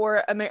Hollister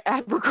or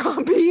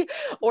Abercrombie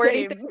or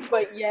anything,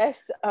 but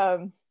yes,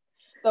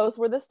 those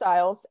were the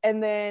styles.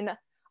 And then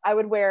I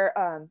would wear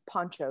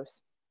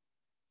ponchos.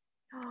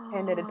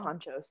 Hand knitted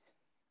ponchos.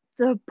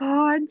 The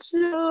ponchos.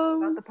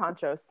 Not the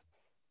ponchos.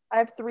 I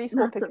have 3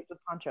 school pictures with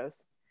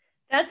ponchos.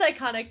 That's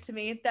iconic to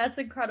me. That's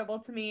incredible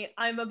to me.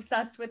 I'm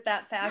obsessed with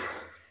that fact.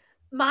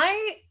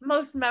 My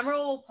most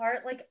memorable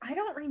part, like, I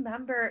don't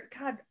remember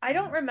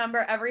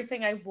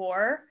everything I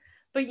wore,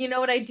 but you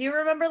know what I do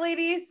remember,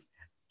 ladies?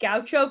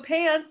 Gaucho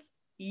pants.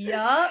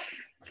 Yup.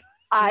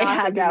 I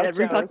had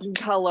every fucking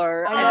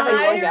color.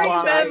 I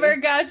remember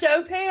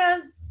gaucho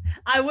pants.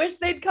 I wish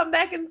they'd come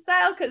back in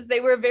style because they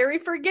were very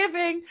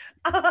forgiving.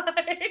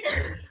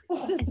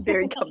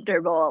 Very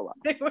comfortable.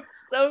 They were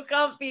so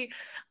comfy.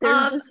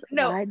 They're just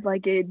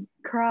wide-legged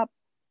crop.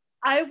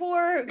 I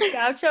wore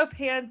gaucho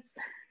pants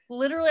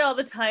literally all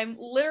the time,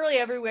 literally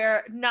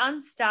everywhere,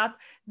 nonstop.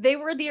 They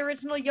were the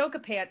original yoga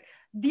pant.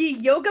 The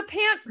yoga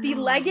pant, the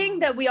legging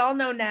that we all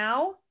know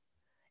now,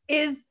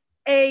 is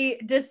an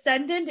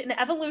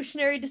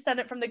evolutionary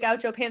descendant from the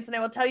gaucho pants, and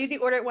I will tell you the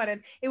order it went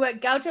in. It went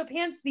gaucho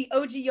pants, the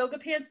OG yoga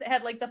pants that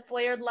had like the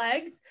flared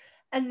legs,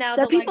 and now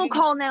that people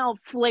call now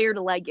flared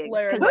leggings.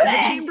 Because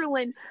the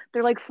Chamberlain,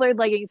 they're like flared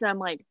leggings, and I'm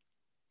like,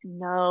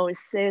 no,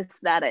 sis,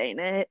 that ain't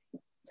it.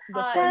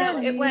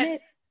 No, it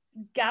went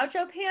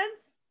gaucho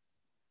pants,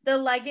 the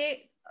legging,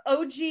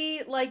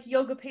 OG like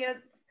yoga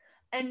pants,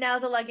 and now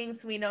the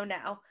leggings we know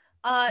now.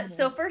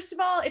 So first of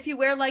all, if you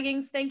wear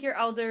leggings, thank your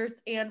elders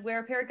and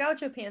wear a pair of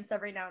gaucho pants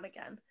every now and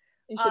again.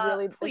 You should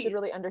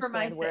really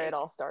understand where it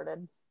all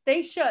started.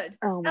 They should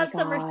have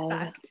some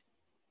respect.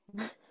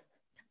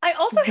 I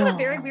also had a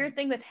very weird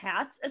thing with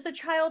hats as a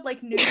child,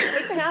 like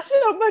newsboy hats.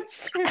 So much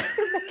sense.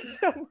 It makes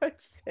so much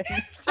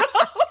sense.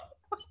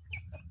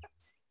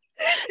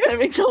 That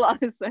makes a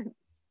lot of sense.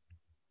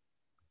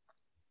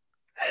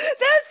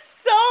 That's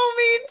so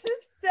mean to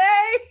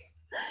say.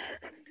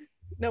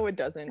 No, it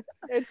doesn't.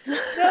 It does.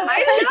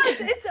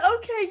 It's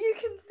okay. You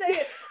can say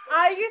it.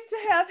 I used to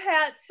have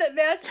hats that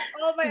matched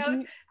all my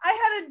own. I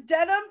had a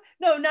denim.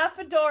 No, not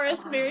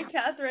fedoras, Mary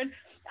Catherine.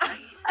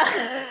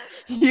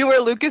 You were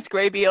Lucas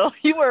Graybeal.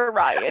 You were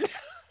Ryan.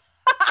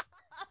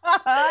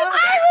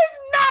 I was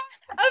not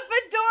a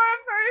fedora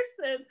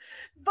person.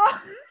 But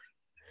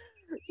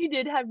he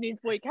did have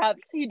newsboy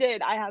caps. He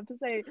did. I have to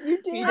say.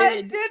 You did.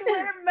 I did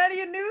wear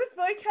many a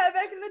newsboy cap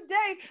back in the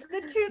day.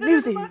 The two that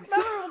are the most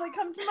memorable that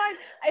come to mind.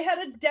 I had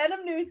a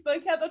denim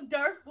newsboy cap, a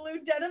dark blue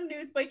denim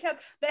newsboy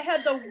cap that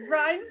had the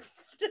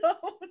rhinestones.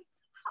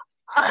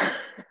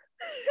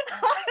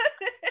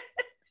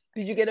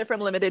 Did you get it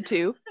from Limited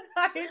too?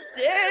 I did.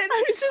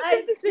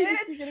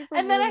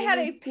 And then I had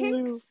a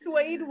pink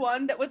suede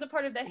one that was a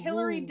part of the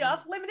Hillary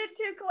Duff Limited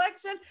 2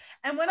 collection.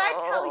 And when I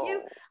tell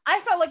you, I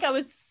felt like I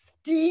was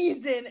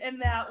steezing in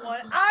that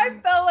one. I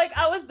felt like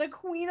I was the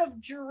queen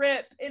of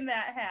drip in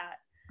that hat.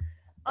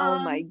 Oh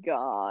my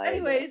God.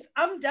 Anyways,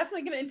 I'm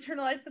definitely going to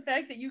internalize the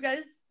fact that you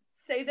guys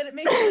say that it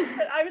makes me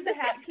that I was a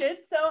hat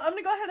kid. So I'm going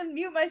to go ahead and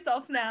mute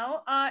myself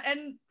now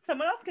and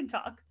someone else can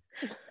talk.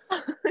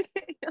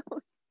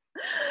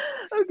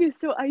 Okay,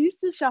 so I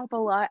used to shop a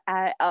lot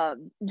at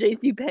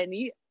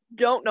JCPenney.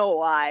 Don't know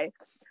why,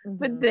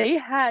 but they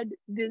had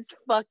this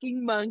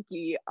fucking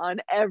monkey on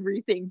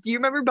everything. Do you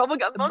remember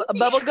Bubblegum Monkey?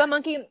 Bubblegum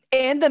Monkey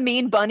and the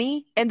Mean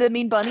Bunny?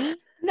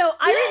 No,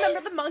 I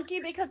remember the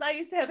monkey because I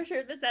used to have a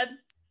shirt that said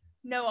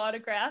no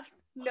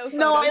autographs, no photos.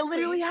 No, I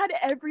literally had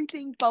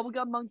everything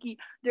Bubblegum Monkey.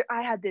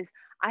 I had this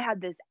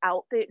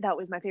outfit that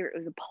was my favorite. It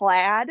was a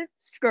plaid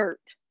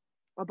skirt,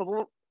 a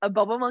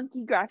Bubble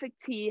Monkey graphic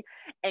tee,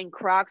 and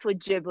Crocs with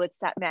giblets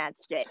that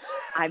matched it.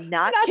 I'm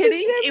not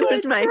kidding. It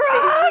was my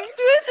Crocs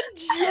with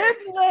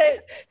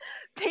giblets.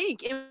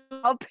 Pink. It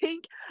was all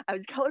pink. I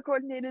was color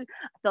coordinated.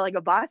 I felt like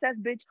a boss ass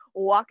bitch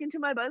walking to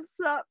my bus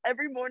stop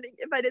every morning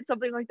if I did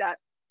something like that.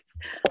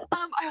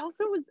 I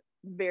also was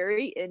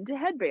very into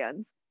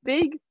headbands.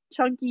 Big,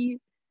 chunky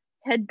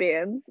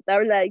headbands that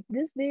were like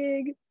this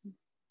big.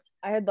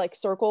 I had like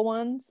circle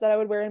ones that I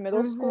would wear in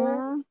middle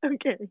school.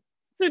 Okay.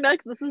 So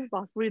next, this is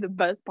possibly the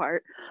best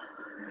part.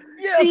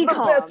 Yes,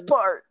 the best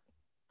part.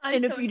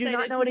 And if you do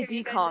not know what a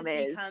decom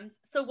is,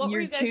 so what were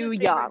you guys' too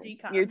favorite young.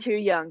 decoms? You're too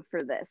young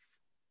for this.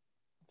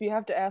 If you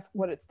have to ask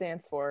what it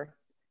stands for.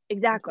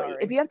 Exactly.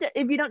 If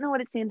you don't know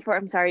what it stands for,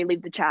 I'm sorry,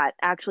 leave the chat.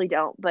 Actually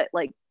don't. But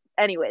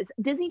anyways,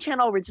 Disney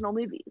Channel original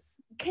movies.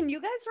 Can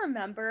you guys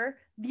remember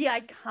the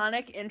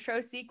iconic intro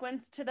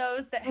sequence to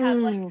those that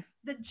had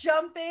the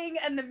jumping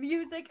and the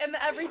music and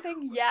the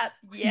everything? Yep.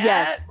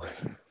 Yes.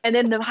 And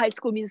then the High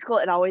School Musical,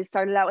 it always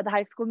started out with the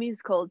High School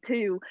Musical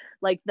too.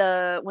 Like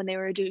when they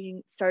were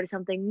started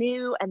something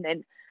new, and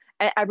then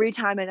every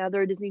time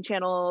another Disney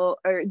Channel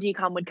or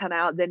decom would come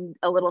out, then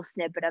a little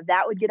snippet of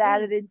that would get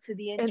added into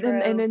the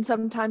intro. And then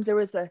sometimes there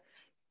was the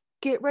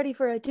get ready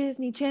for a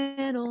Disney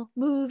Channel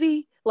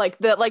movie.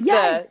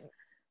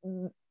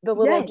 The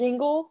little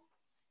jingle.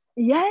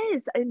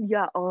 Yes. And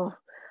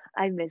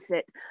I miss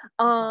it.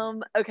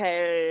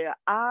 Okay.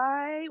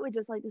 I would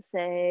just like to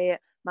say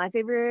my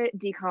favorite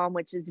decom,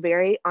 which is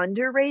very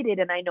underrated,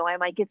 and I know I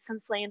might get some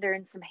slander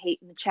and some hate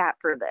in the chat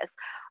for this.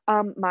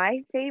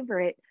 My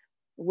favorite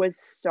was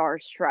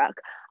Starstruck.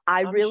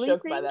 I'm really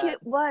think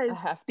it was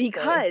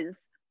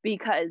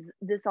because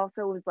this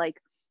also was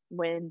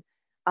when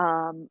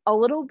a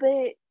little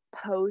bit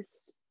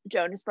post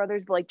Jonas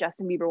Brothers, but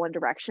Justin Bieber One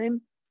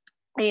Direction.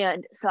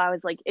 And so I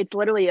was like, it's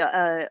literally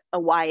a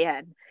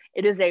YN.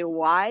 It is a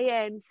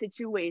YN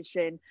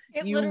situation.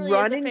 You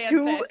run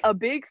into a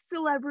big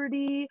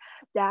celebrity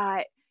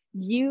that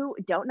you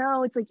don't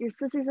know. It's like your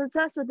sister's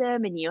obsessed with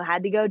them and you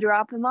had to go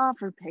drop them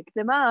off or pick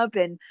them up,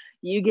 and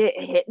you get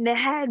hit in the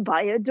head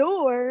by a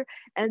door,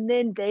 and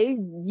then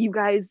you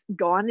guys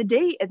go on a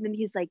date, and then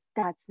he's like,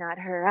 that's not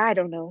her. I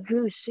don't know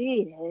who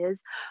she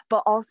is.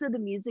 But also the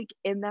music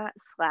in that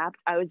slapped.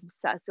 I was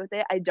obsessed with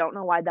it. I don't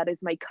know why. That is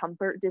my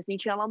comfort Disney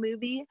Channel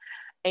movie.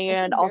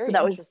 And also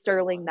that was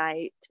Sterling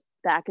Knight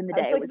back in the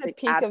day. It was the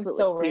peak of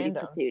So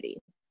Random. Patootie.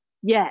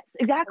 Yes,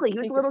 exactly. He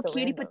was a little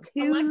cutie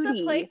patootie. Alexa,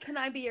 play Can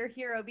I Be Your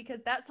Hero,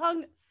 because that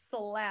song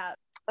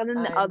slaps. And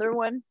then the other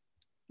one,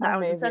 I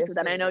was obsessed with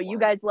that. I know you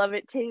guys love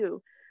it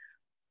too.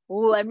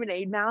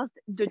 Lemonade Mouth,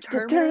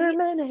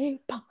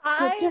 Determinate.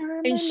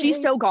 And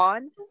She's So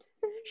Gone.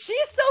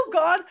 She's So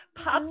Gone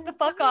pops the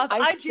fuck off.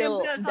 I jam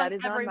to that song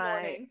every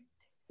morning.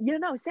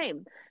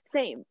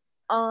 Same.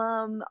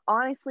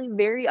 Honestly,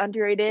 very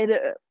underrated.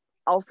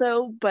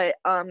 Also, but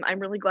I'm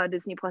really glad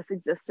Disney Plus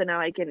exists, and now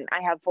I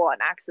have full on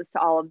access to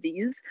all of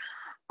these.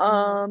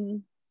 Yeah,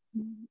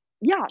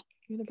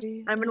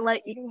 I'm gonna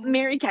let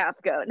Mary Cap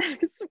go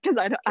next, because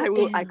I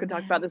could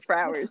talk about this for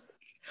hours.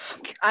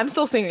 I'm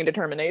still singing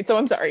Determinate, so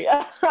I'm sorry.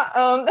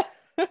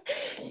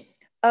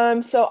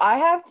 So I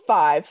have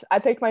 5. I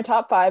picked my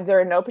top 5.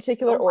 They're in no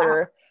particular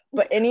order,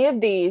 but any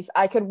of these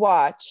I could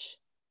watch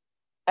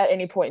at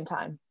any point in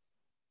time.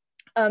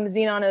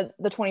 Xenon,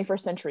 the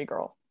 21st Century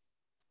Girl.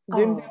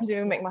 Zoom, zoom,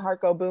 zoom, make my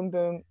heart go boom,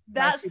 boom.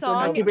 That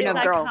song is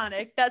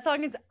iconic. That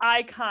song is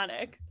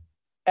iconic.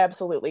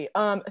 Absolutely.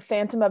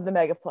 Phantom of the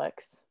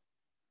Megaplex.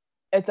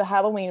 It's a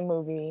Halloween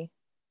movie,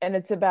 and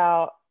it's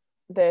about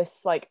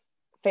this like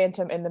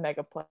phantom in the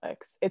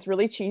megaplex. It's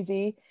really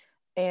cheesy,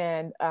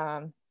 and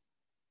a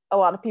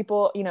lot of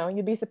people, you know,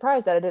 you'd be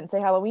surprised that I didn't say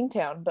Halloween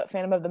Town, but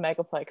Phantom of the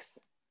Megaplex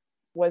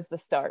was the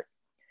start.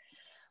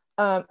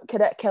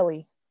 Cadet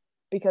Kelly,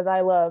 because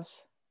I love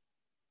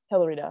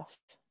Hilary Duff.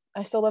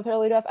 I still love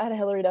Hilary Duff. I had a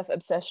Hilary Duff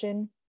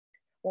obsession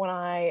when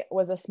I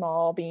was a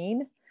small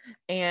bean,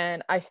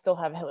 and I still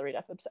have a Hilary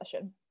Duff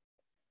obsession.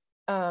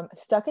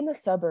 Stuck in the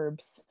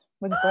Suburbs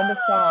with Brenda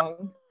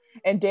Song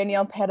and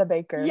Danielle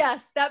Panabaker.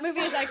 Yes, that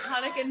movie is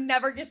iconic and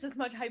never gets as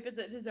much hype as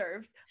it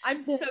deserves.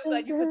 I'm so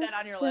glad you put that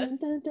on your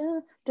list.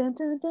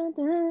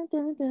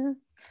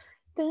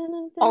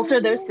 Also,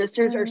 those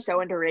sisters are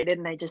so underrated,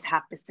 and I just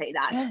have to say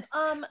that. Yes.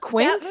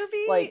 Quince,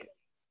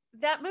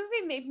 that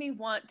movie made me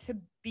want to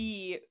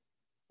be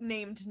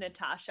named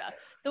Natasha.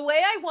 The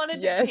way I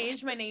wanted to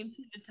change my name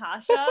to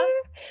Natasha.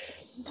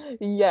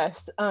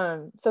 Yes.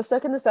 So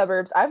Stuck in the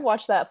Suburbs, I've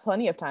watched that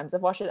plenty of times.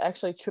 I've watched it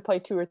actually play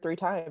 2 or 3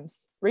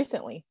 times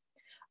recently.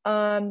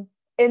 And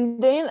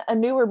then a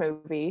newer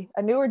movie,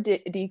 a newer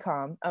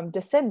DCOM,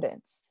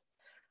 Descendants.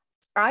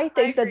 I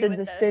think that the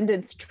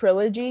Descendants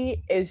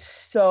trilogy is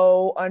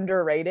so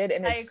underrated,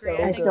 and it's so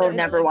good. I still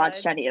never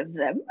watched any of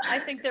them. I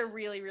think they're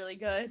really, really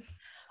good.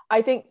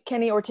 I think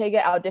Kenny Ortega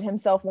outdid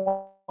himself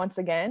once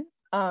again.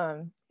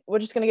 We're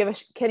just going to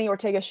give Kenny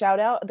Ortega a shout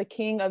out, the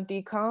king of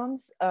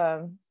DCOMs.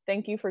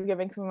 Thank you for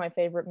giving some of my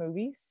favorite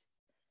movies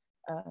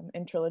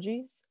and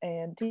trilogies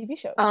and TV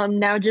shows.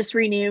 Now just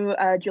renew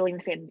Julie and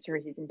the Phantom for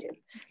season 2.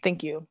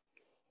 Thank you.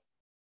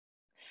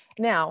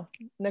 Now,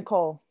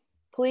 Nicole,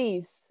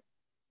 please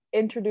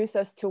introduce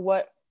us to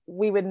what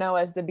we would know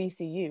as the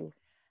BCU.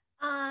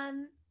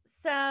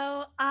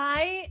 So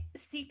I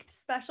seeked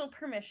special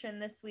permission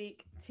this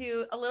week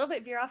to a little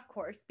bit veer off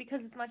course,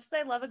 because as much as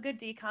I love a good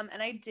DCOM,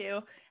 and I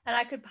do, and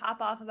I could pop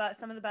off about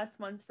some of the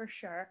best ones for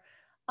sure.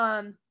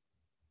 It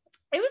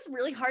was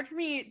really hard for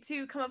me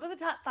to come up with a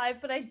top 5,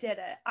 but I did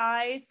it.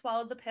 I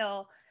swallowed the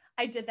pill.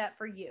 I did that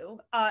for you,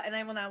 and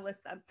I will now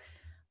list them.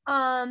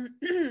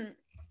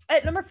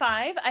 At number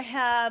 5, I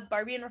have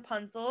Barbie and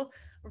Rapunzel.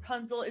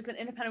 Rapunzel is an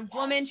independent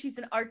woman. She's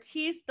an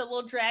artiste. The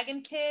little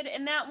dragon kid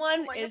in that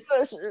one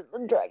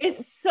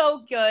is so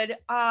good.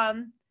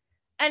 And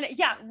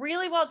yeah,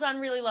 really well done.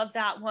 Really love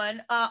that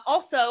one.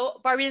 Also,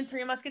 Barbie and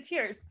Three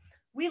Musketeers.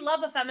 We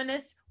love a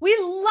feminist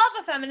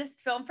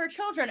film for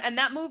children, and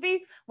that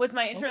movie was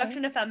my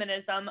introduction to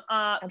feminism.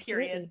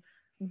 Period.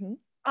 Mm-hmm.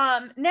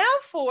 Now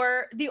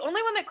for the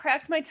only one that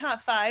cracked my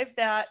top 5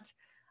 that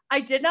I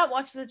did not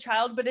watch as a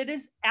child, but it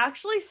is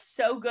actually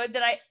so good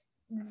that I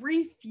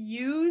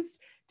refused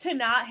to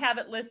not have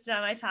it listed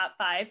on my top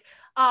 5.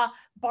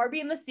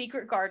 Barbie and the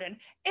Secret Garden.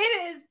 It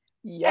is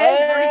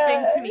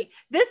everything to me.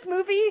 This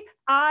movie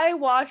I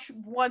watch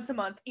once a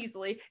month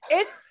easily.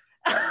 It's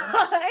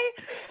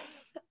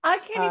I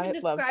can't even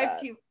describe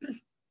to you.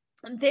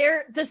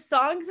 The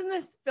songs in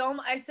this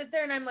film, I sit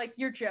there and I'm like,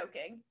 you're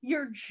joking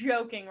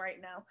right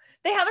now.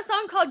 They have a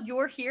song called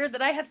You're Here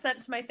that I have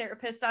sent to my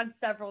therapist on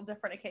several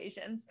different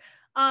occasions.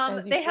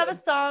 They have a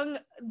song,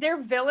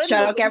 their villain,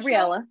 shout out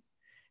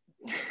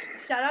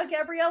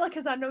Gabriella,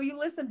 because I know you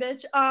listen,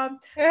 bitch.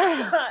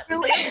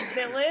 Their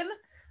villain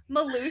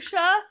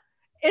Malusha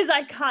is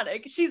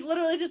iconic. She's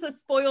literally just a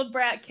spoiled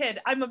brat kid.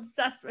 I'm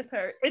obsessed with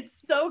her.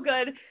 It's so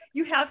good.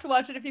 You have to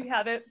watch it if you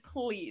haven't,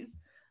 please.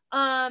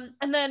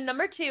 And then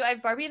number 2, I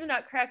have Barbie the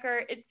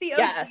Nutcracker. It's the OG.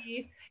 Yes.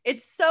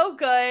 It's so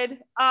good.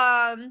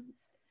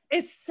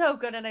 It's so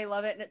good, and I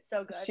love it, and it's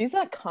so good. She's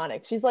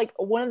iconic. She's like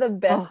one of the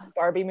best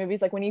Barbie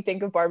movies. Like when you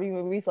think of Barbie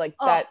movies like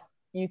that,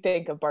 you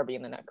think of Barbie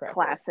and the Nutcracker.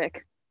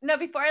 Classic. Now,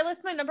 before I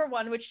list my number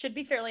 1, which should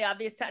be fairly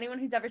obvious to anyone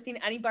who's ever seen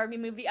any Barbie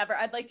movie ever,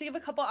 I'd like to give a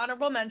couple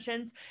honorable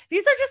mentions.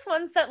 These are just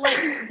ones that,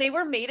 like, they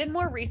were made in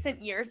more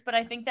recent years, but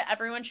I think that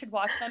everyone should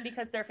watch them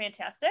because they're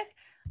fantastic,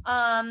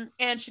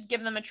 and should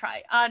give them a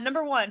try.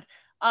 Number 1,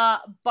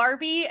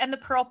 Barbie and the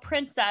Pearl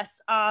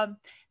Princess.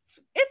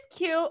 It's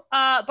cute.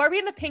 Barbie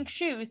and the Pink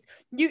Shoes.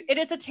 It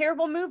is a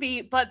terrible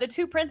movie, but the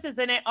 2 princes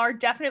in it are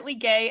definitely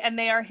gay, and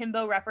they are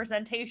himbo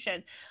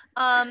representation.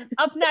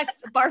 Up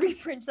next, Barbie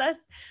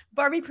Princess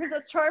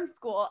Charm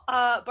School.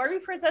 Barbie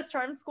Princess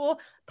Charm School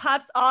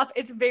pops off.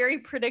 It's very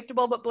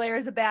predictable, but Blair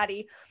is a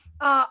baddie.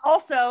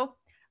 Also,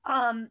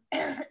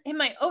 in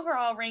my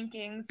overall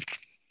rankings,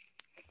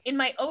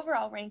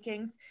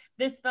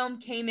 this film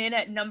came in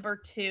at number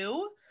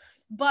 2.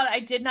 But I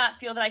did not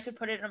feel that I could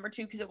put it at number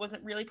 2 because it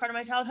wasn't really part of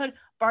my childhood.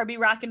 Barbie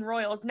Rockin'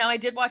 Royals. Now, I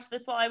did watch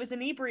this while I was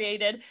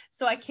inebriated,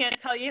 so I can't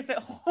tell you if it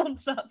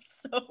holds up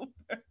sober,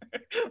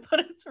 but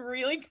it's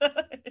really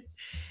good.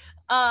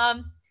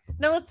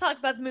 Now let's talk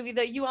about the movie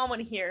that you all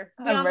want to hear.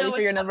 I'm ready for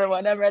your number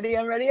one. I'm ready.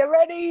 Army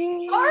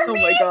Oh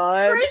my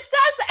God.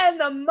 Princess and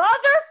the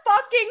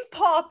Motherfucking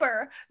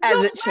Pauper. As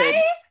The it should.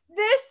 way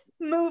this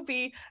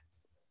movie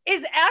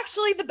is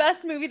actually the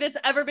best movie that's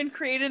ever been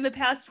created in the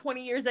past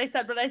 20 years. I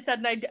said what I said,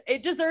 and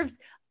it deserves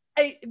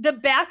the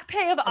back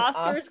pay of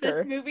Oscars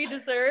this movie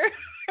deserves.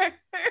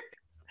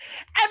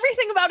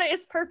 Everything about it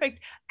is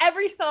perfect.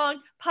 Every song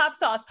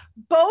pops off.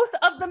 Both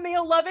of the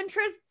male love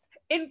interests,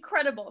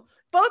 incredible.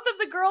 Both of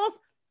the girls,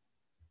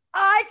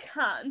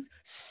 icons.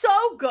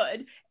 So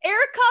good.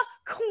 Erica,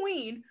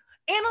 queen.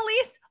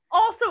 Annalise,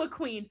 also a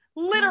queen.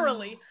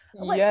 Literally.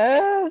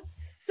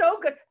 Yes. So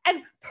good.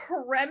 And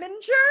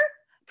Preminger's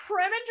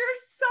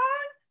song,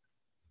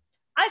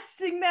 I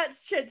sing that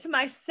shit to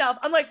myself.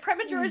 I'm like,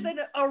 Preminger is an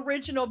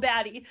original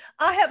baddie.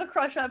 I have a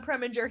crush on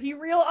Preminger. He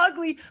real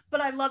ugly, but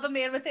I love a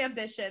man with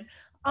ambition.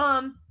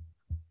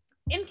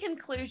 In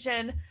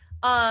conclusion,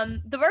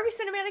 the Barbie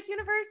Cinematic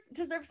Universe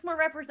deserves more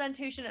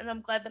representation, and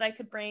I'm glad that I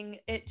could bring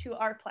it to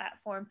our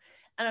platform.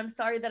 And I'm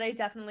sorry that I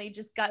definitely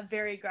just got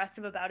very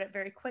aggressive about it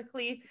very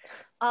quickly.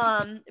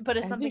 But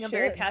it's something I'm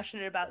very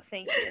passionate about.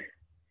 Thank you.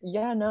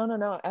 Yeah,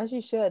 no, as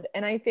you should.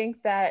 And I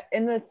think that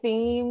in the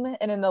theme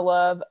and in the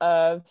love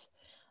of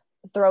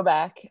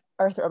throwback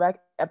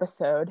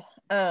episode,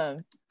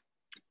 I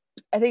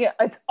think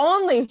it's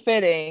only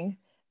fitting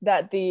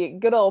that the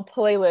good old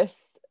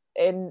playlist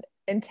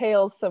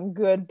entails some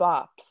good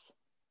bops.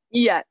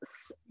 Yes.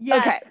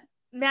 Okay.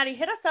 Maddie,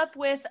 hit us up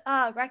with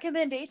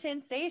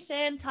recommendation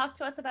station. Talk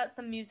to us about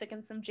some music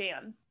and some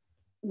jams.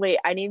 Wait,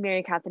 I need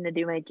Mary Catherine to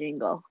do my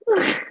jingle.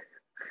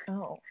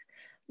 Oh,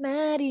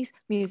 Maddie's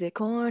Music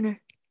Corner.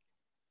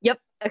 Yep.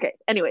 Okay.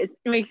 Anyways,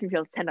 it makes me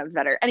feel 10 times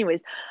better.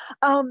 Anyways,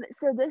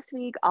 so this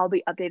week I'll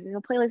be updating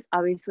the playlist,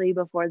 obviously,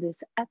 before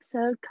this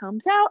episode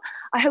comes out.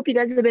 I hope you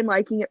guys have been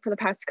liking it for the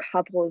past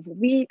couple of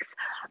weeks.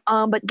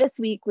 But this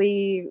week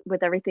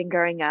with everything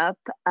growing up,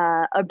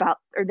 the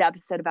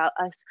episode about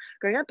us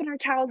growing up in our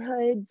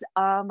childhoods,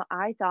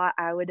 I thought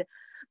I would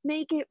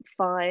make it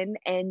fun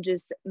and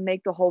just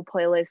make the whole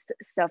playlist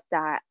stuff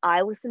that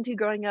I listened to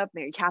growing up.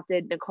 Mary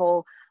Catherine,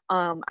 Nicole,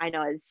 I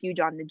know I was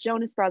huge on the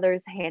Jonas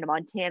Brothers, Hannah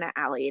Montana,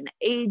 Allie and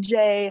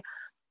AJ,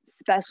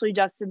 especially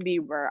Justin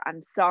Bieber.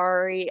 I'm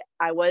sorry,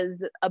 I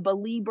was a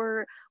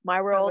believer.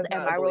 My World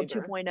and My World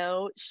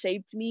 2.0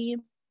 shaped me.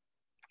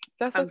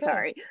 I'm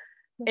sorry.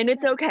 And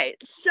it's okay.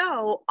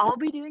 So I'll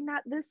be doing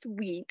that this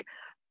week.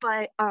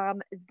 But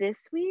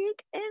this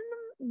week in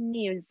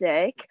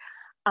music,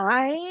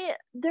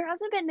 there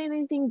hasn't been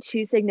anything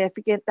too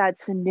significant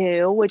that's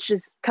new, which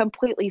is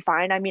completely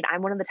fine. I mean,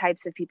 I'm one of the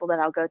types of people that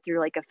I'll go through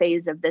like a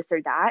phase of this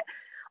or that.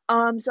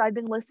 So I've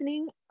been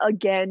listening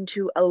again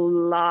to a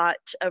lot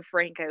of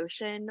Frank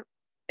Ocean,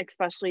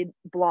 especially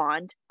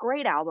Blonde.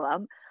 Great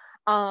album.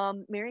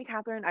 Mary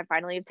Catherine, I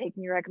finally have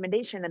taken your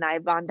recommendation and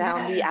I've gone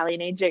down the Allie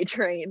and AJ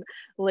train.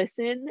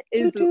 Listen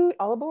is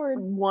all aboard.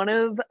 One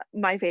of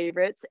my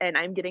favorites, and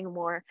I'm getting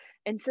more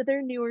into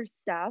their newer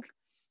stuff.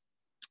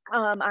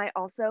 I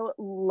also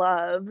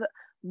love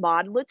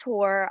Maud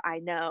Latour. I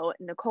know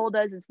Nicole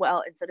does as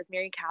well, and so does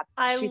Mary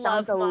Catherine. She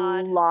sounds a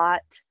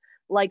lot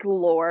like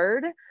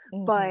Lorde,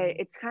 but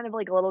it's kind of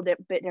like a little bit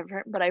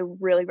different, but I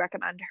really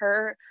recommend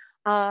her.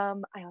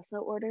 I also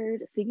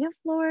ordered, speaking of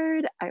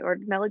Lorde, I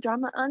ordered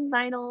Melodrama on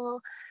vinyl,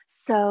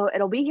 so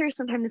it'll be here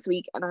sometime this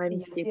week, and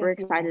I'm super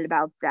excited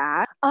about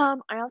that.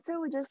 I also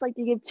would just like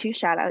to give 2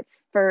 shout outs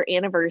for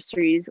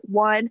anniversaries.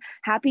 One,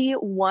 happy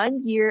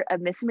 1 year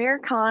of Miss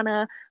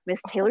Americana,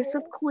 Miss Taylor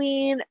Swift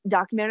Queen,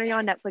 documentary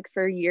on Netflix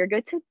for a year ago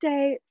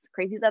today. It's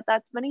crazy that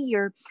that's been a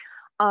year.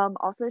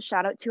 Also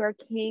shout out to our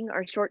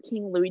short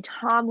king, Louis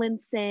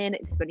Tomlinson.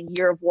 It's been a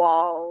year of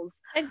Walls.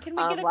 And can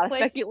we get a lot of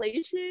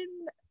speculation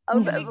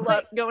of a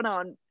lot going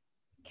on.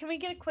 Can we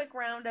get a quick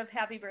round of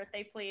happy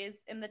birthday,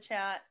 please, in the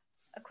chat?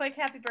 A quick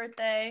happy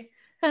birthday.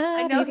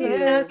 I know he's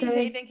not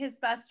behaving his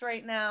best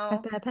right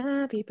now.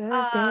 Happy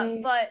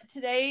birthday. But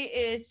today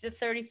is the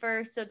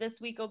 31st, so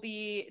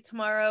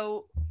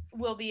tomorrow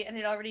will be, and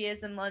it already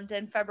is in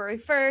London, February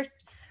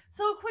 1st.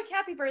 So a quick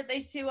happy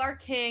birthday to our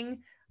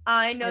king.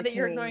 I know that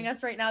you're ignoring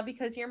us right now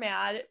because you're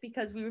mad,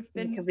 because we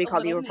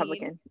called you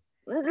Republican.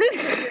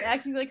 Because you're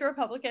acting like a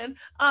Republican.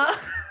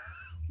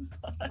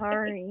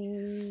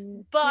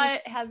 Sorry.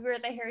 But happy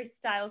birthday, Harry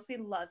Styles. We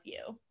love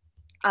you.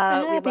 We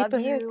love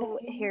you,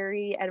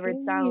 Harry Edward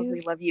Styles.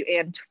 We love you,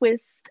 and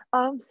Twist.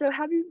 So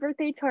happy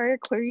birthday to our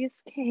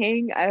Aquarius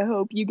King. I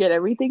hope you get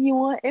everything you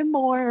want and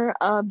more.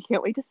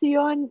 Can't wait to see you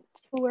on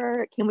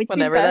tour. Can't wait to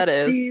whenever be besties. That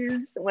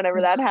is.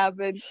 Whenever that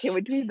happens. Can't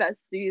wait to be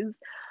besties.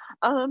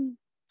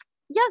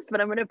 Yes,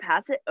 but I'm gonna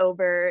pass it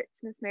over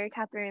to Miss Mary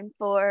Catherine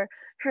for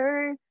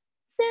her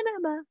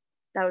cinema.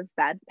 That was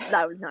bad.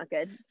 That was not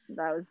good.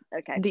 That was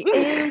okay. The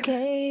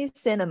MK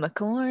Cinema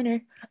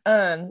Corner.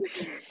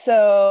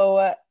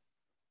 So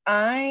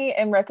I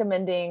am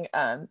recommending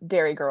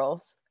Dairy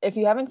Girls. If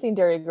you haven't seen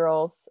Dairy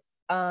Girls,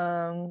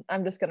 I'm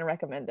just gonna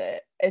recommend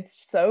it.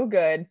 It's so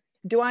good.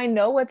 Do I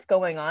know what's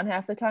going on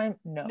half the time?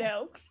 No.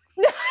 No.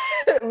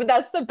 But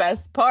that's the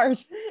best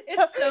part.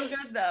 It's so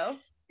good though.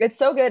 It's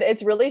so good.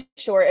 It's really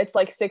short. It's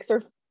like 6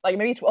 or like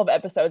maybe 12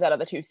 episodes out of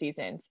the 2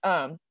 seasons.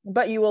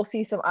 But you will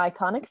see some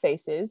iconic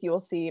faces. You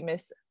will see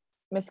Miss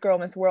Girl,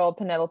 Miss World,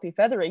 Penelope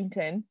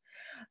Featherington,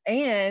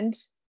 and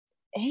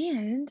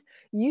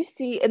you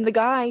see, and the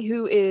guy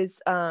who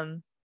is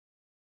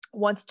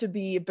wants to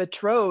be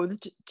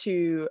betrothed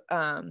to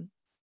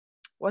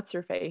what's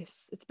her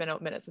face? It's been a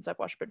minute since I've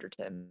watched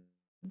Bridgerton.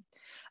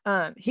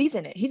 He's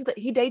in it.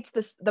 He dates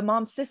the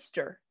mom's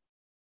sister.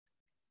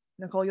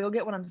 Nicole, you'll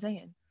get what I'm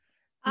saying.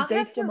 I'll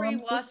have to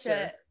rewatch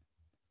it.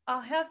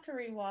 I'll have to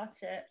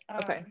rewatch it.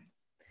 Okay.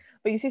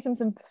 But you see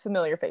some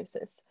familiar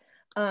faces.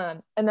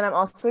 And then I'm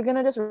also going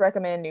to just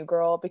recommend New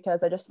Girl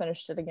because I just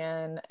finished it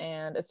again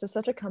and it's just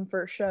such a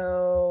comfort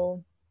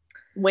show.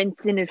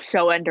 Winston is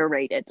so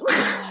underrated.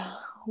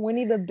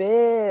 Winnie the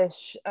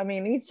Bish. I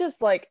mean, he's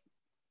just like,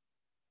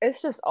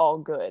 it's just all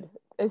good.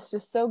 It's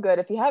just so good.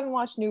 If you haven't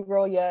watched New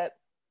Girl yet,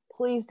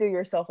 please do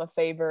yourself a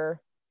favor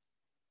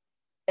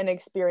and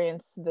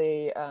experience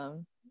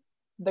the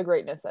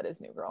greatness that is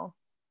New Girl.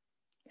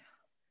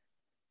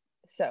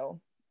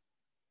 So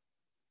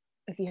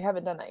if you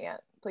haven't done that yet,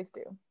 please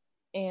do.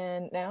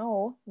 And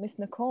now, Miss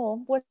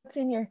Nicole, what's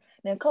in your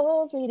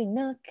Nicole's Reading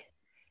Nook?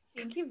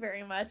 Thank you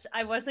very much.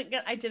 I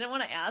didn't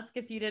want to ask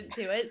if you didn't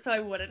do it, so I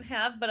wouldn't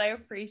have, but I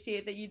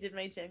appreciate that you did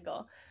my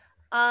jingle.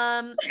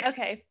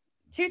 Okay,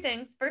 2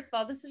 things. First of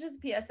all, this is just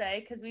a PSA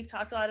because we've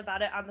talked a lot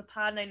about it on the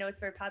pod, and I know it's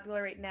very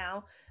popular right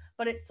now,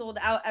 but it's sold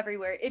out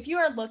everywhere. If you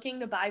are looking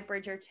to buy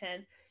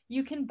Bridgerton,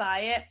 you can buy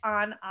it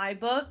on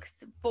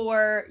iBooks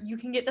you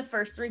can get the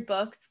first 3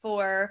 books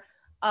for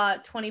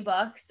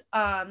 $20,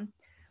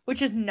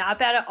 which is not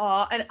bad at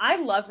all. And I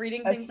love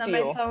reading things on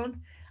my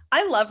phone.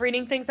 I love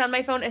reading things on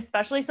my phone,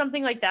 especially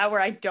something like that where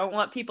I don't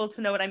want people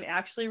to know what I'm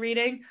actually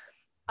reading.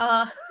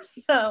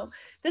 So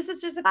this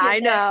is just a PSA. I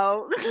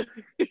know.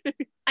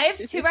 I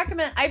have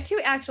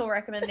 2 actual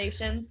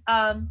recommendations.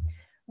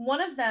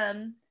 One of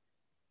them,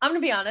 I'm gonna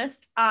be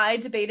honest, I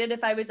debated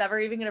if I was ever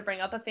even gonna bring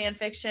up a fan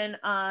fiction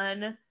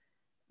on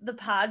the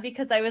pod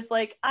because I was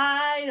like,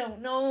 I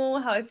don't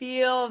know how I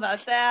feel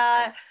about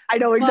that. I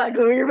know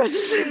exactly what you're about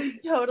to say.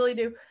 Totally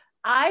do.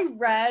 I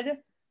read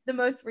the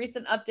most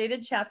recent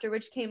updated chapter,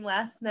 which came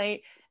last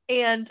night,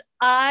 and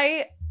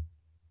my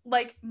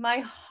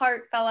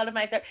heart fell out of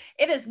my throat.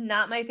 It is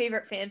not my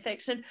favorite fan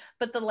fiction,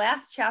 but the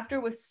last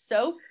chapter was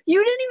so...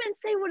 You didn't even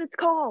say what it's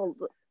called.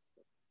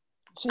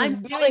 She's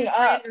building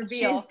up.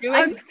 She's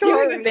doing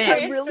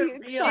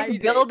She's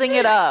building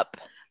it up.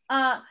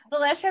 The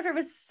last chapter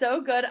was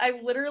so good. I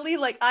literally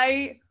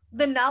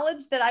the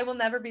knowledge that I will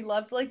never be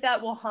loved like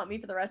that will haunt me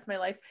for the rest of my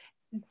life.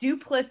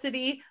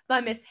 Duplicity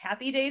by Miss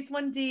Happy Days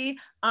 1D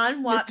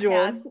on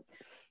Wattpad.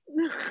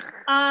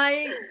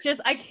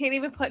 I can't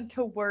even put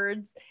into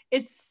words.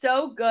 It's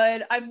so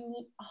good.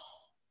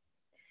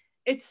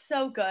 It's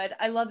so good.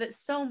 I love it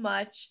so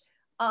much.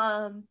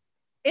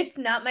 It's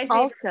not my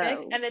favorite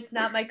fic and it's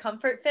not my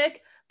comfort fic,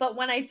 but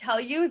when I tell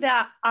you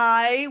that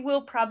I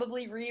will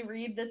probably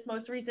reread this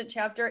most recent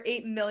chapter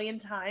 8 million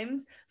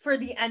times for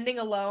the ending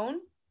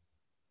alone,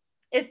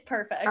 it's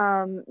perfect.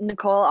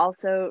 Nicole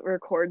also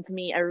records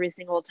me every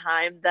single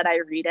time that I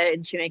read it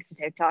and she makes a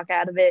TikTok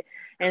out of it.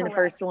 And the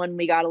first one,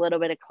 we got a little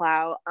bit of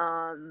clout.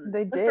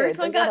 They did. The first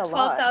one got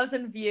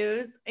 12,000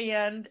 views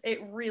and it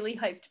really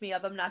hyped me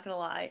up. I'm not going to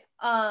lie.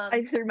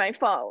 I threw my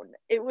phone.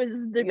 It was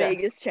the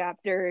biggest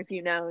chapter. If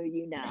you know,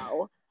 you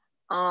know.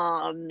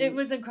 It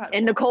was incredible.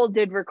 And Nicole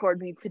did record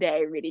me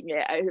today reading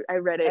it. I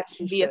read it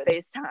via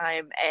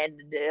FaceTime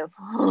and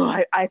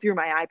I threw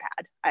my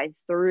iPad. I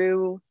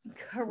threw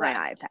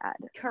my iPad.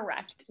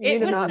 Correct. You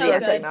did not be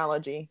a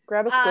technology.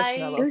 Grab a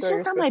Squishmallow. It was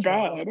just on my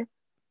bed.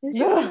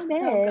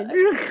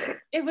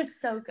 It was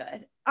so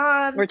good.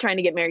 We're trying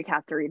to get Mary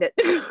Kath to read it.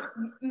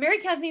 Mary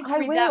Kath needs to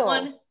read that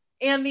one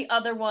and the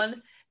other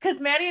one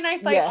because Maddie and I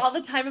fight all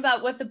the time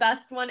about what the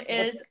best one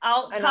is.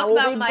 I'll talk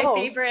about my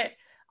favorite.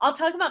 I'll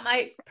talk about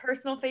my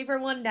personal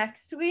favorite one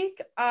next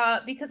week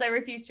because I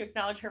refuse to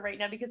acknowledge her right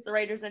now because the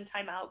writer's in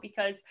timeout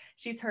because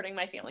she's hurting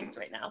my feelings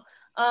right now.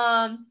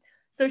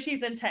 So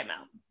she's in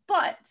timeout.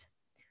 But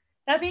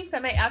that being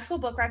said, my actual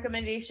book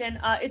recommendation,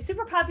 it's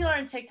super popular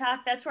on TikTok.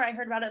 That's where I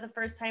heard about it the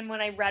first time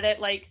when I read it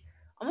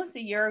almost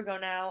a year ago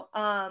now.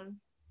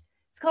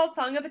 It's called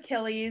Song of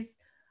Achilles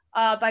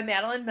by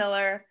Madeline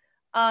Miller.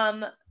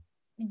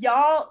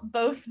 Y'all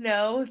both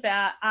know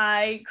that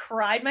I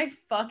cried my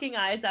fucking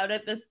eyes out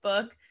at this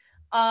book.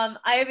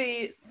 I have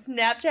a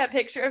Snapchat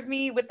picture of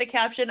me with the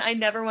caption, "I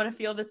never want to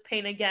feel this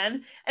pain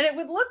again." And it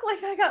would look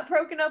like I got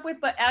broken up with,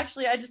 but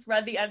actually I just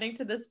read the ending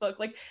to this book.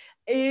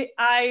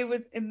 I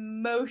was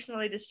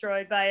emotionally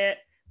destroyed by it,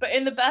 but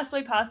in the best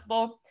way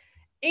possible.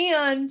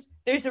 And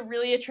there's a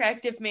really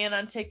attractive man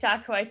on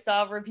TikTok who I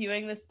saw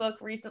reviewing this book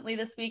recently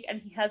this week,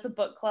 and he has a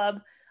book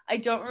club. I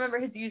don't remember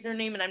his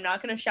username, and I'm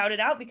not going to shout it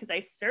out because I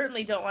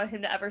certainly don't want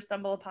him to ever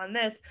stumble upon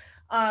this.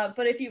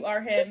 But if you are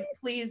him,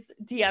 please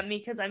DM me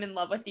because I'm in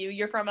love with you.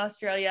 You're from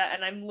Australia,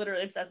 and I'm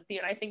literally obsessed with you,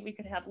 and I think we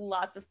could have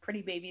lots of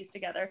pretty babies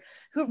together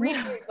who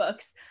read great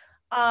books.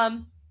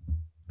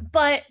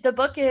 But the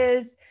book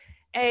is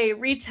a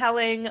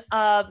retelling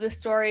of the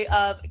story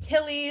of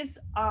Achilles.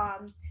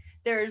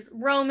 There's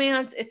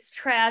romance, it's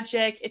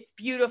tragic, it's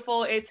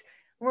beautiful, it's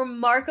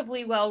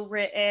remarkably well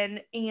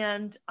written,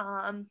 and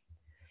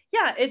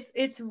yeah,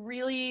 it's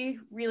really,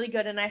 really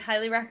good, and I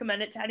highly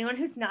recommend it to anyone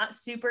who's not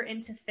super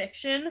into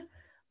fiction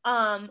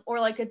or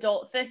like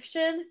adult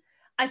fiction.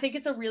 I think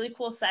it's a really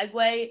cool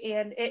segue,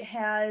 and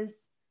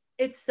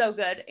it's so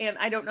good, and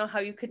I don't know how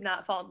you could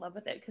not fall in love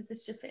with it because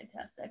it's just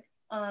fantastic.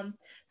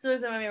 So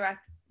those are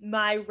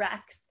my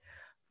recs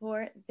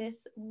for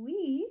this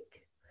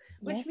week,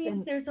 which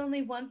means there's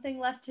only one thing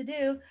left to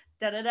do.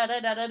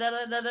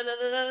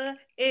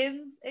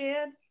 Ins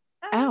and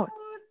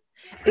outs.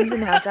 Ins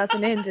and outs, outs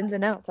and ins, ins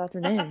and outs, outs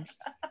and ins.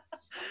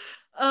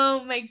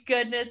 Oh my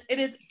goodness. It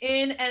is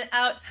in and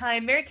out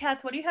time. Mary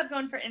Kath, what do you have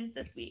going for ins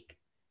this week?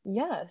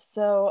 Yeah,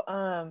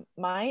 so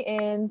my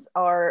ins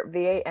are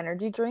VA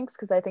energy drinks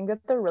because I think that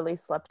they're really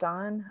slept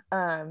on.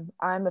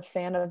 I'm a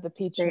fan of the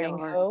peach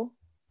mango.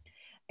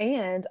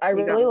 And I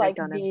really like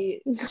the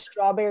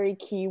strawberry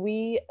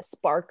kiwi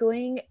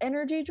sparkling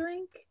energy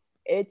drink.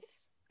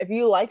 If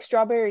you like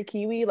strawberry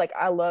kiwi, like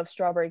I love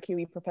strawberry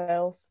kiwi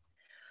propels,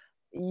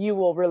 you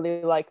will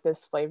really like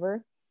this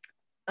flavor.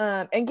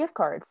 And gift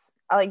cards.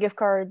 I like gift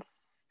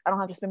cards. I don't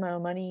have to spend my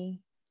own money.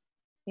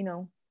 You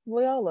know,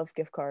 we all love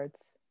gift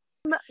cards.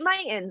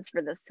 My ends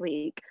for this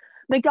week.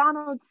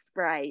 McDonald's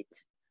Sprite.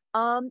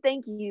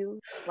 Thank you.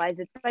 Why is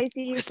it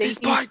spicy?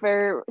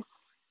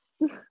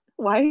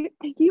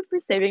 Thank you for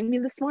saving me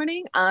this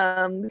morning.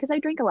 Because I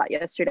drank a lot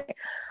yesterday.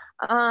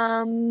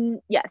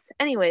 Yes.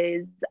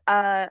 Anyways,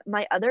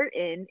 my other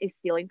in is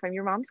stealing from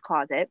your mom's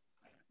closet.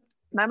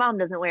 My mom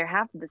doesn't wear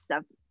half of the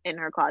stuff in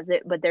her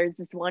closet, but there's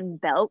this one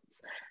belt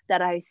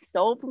that I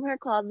stole from her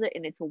closet,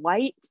 and it's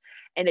white,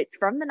 and it's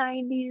from the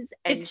 90s,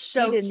 and she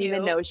didn't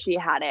even know she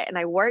had it. And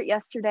I wore it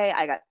yesterday.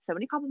 I got so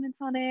many compliments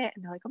on it,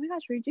 and they're like, "Oh my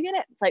gosh, where did you get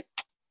it?" It's like,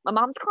 my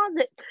mom's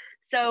closet.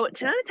 So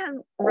 10 out of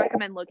 10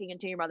 recommend looking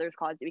into your mother's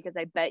closet, because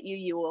I bet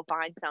you will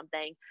find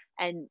something,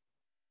 and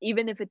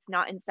even if it's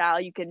not in style,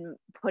 you can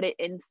put it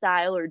in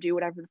style or do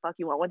whatever the fuck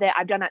you want with it.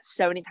 I've done that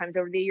so many times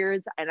over the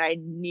years, and I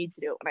need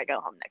to do it when I go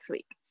home next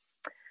week.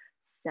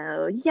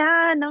 So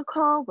yeah,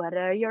 Nicole, what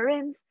are your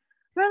ins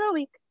for the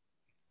week?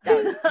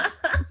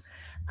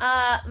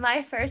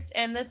 My first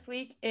in this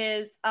week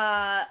is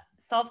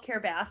self-care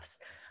baths.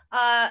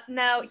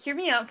 Now hear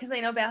me out, because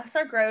I know baths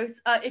are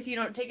gross. If you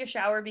don't take a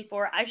shower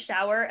before, I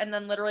shower and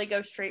then literally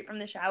go straight from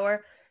the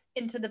shower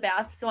into the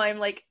bath, so I'm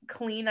like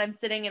clean. I'm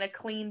sitting in a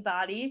clean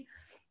body,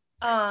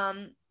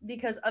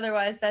 because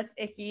otherwise that's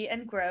icky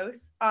and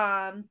gross.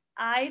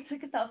 I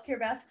took a self-care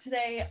bath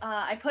today.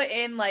 I put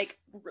in like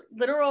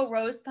literal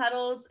rose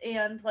petals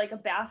and like a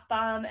bath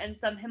bomb and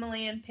some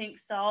Himalayan pink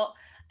salt,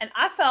 and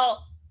I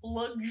felt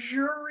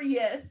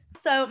luxurious.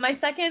 So my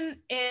second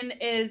in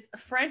is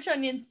French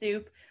onion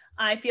soup.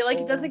 I feel like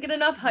it doesn't get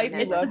enough hype.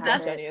 It's the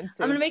best.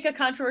 I'm gonna make a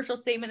controversial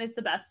statement. It's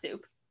the best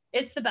soup.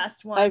 It's the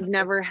best one. I've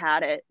never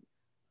had it.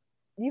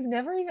 You've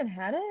never even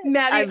had it?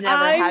 Maddie, I've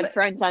never had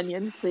French onion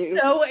soup.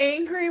 So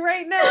angry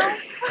right now. I'm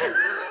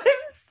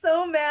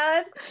so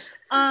mad.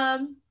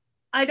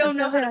 I don't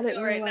know how to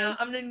feel right now.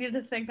 I'm gonna need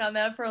to think on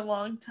that for a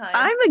long time.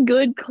 I'm a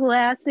good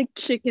classic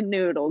chicken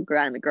noodle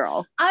kind of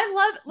girl. I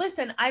love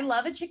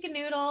a chicken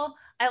noodle.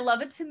 I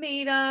love a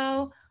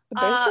tomato.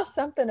 But there's just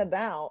something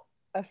about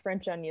a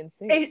French onion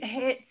soup. It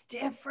hits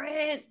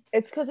different.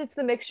 It's because it's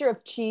the mixture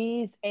of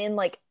cheese and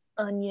like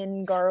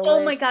onion, garlic.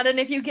 Oh my god! And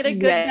if you get a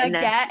good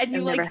baguette and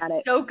you like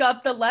soak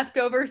up the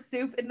leftover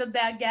soup in the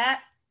baguette,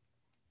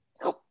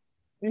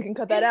 you can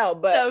cut that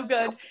out. But so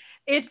good.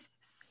 It's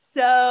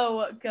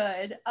so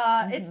good.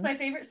 It's my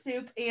favorite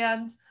soup,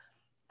 and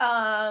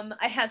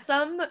I had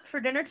some for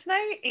dinner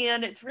tonight,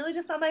 and it's really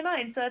just on my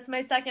mind. So that's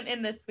my second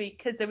in this week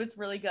because it was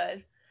really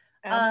good.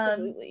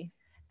 Absolutely.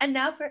 And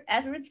now for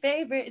everyone's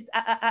favorite, it's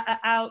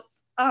out.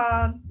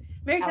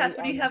 Mary Kath,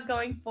 what do you have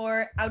going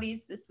for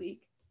outies this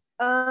week?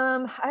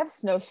 I have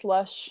snow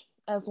slush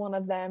as one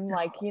of them,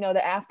 like, you know,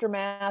 the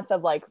aftermath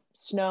of like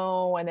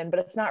snow, and then but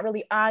it's not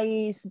really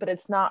ice, but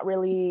it's not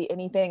really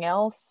anything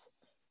else.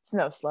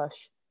 Snow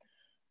slush.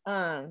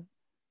 And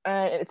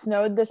it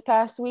snowed this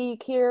past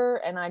week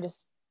here, and I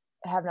just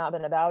have not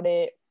been about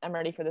it. I'm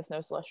ready for the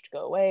snow slush to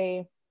go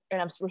away, and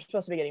we're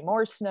supposed to be getting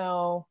more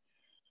snow,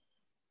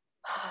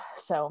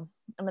 so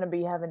I'm gonna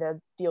be having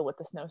to deal with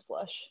the snow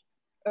slush.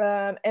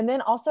 And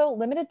then also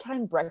limited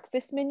time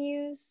breakfast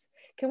menus.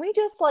 Can we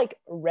just like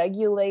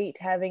regulate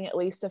having at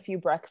least a few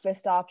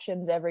breakfast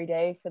options every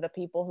day for the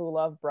people who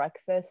love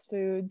breakfast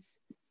foods?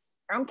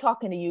 I'm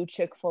talking to you,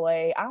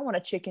 Chick-fil-A. I want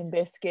a chicken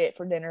biscuit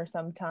for dinner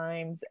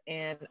sometimes,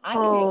 and I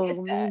can't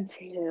get that.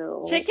 Me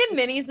too. Chicken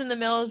minis in the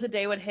middle of the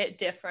day would hit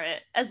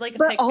different as like a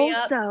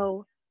pick-me-up. But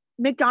also,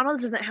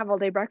 McDonald's doesn't have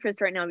all-day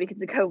breakfast right now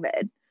because of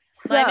COVID.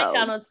 My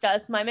McDonald's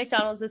does. My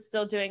McDonald's is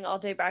still doing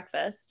all-day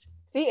breakfast.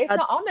 See, it's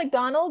not all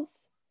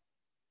McDonald's.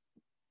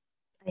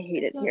 I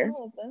hate it here.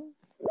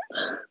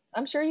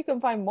 I'm sure you can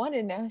find one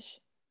in Nash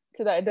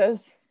that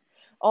does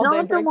all-day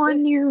breakfast. Not the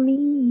one near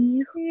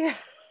me. Yeah.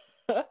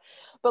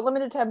 But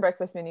limited time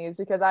breakfast menus,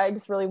 because I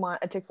just really want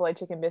a Chick-fil-A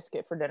chicken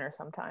biscuit for dinner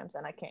sometimes,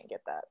 and I can't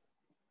get that.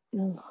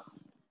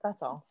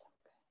 That's all.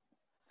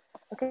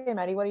 Okay,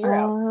 Maddie, what are your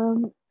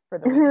outs for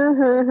the week?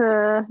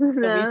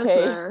 The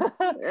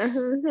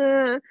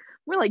week.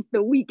 We're like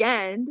the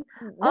weekend.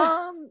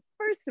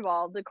 First of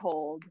all, the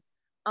cold.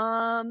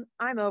 I'm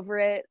over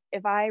it.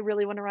 If I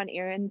really want to run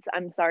errands,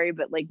 I'm sorry,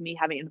 but like me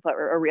having to put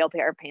a real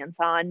pair of pants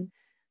on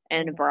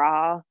and a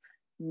bra,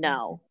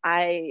 no.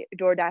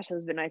 DoorDash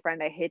has been my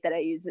friend. I hate that I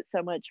use it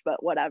so much,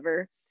 but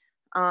whatever.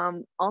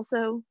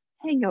 Also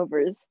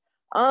hangovers.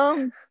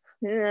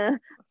 Yeah,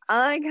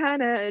 I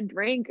kind of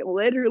drank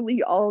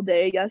literally all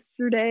day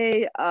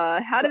yesterday.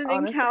 Had an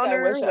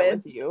encounter I wish with that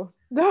was you.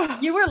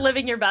 You were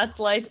living your best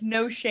life,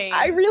 no shame.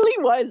 I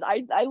really was.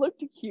 I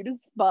looked cute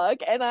as fuck,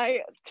 and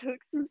I took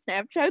some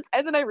Snapchats,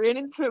 and then I ran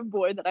into a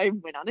boy that I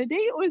went on a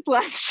date with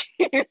last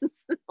year.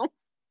 So.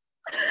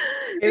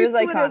 It was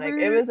iconic. Whatever.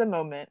 It was a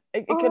moment.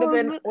 It could have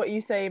been what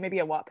you say, maybe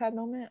a Wattpad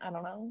moment. I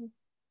don't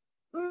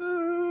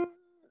know.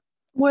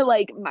 More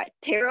like my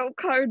tarot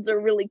cards are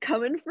really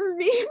coming for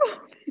me.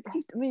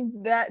 I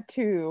mean, that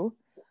too.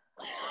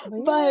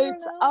 But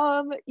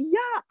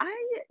yeah, I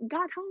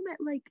got home at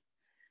like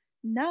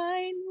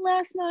 9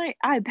 last night.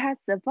 I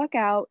passed the fuck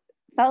out,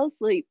 fell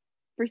asleep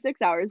for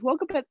 6 hours,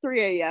 woke up at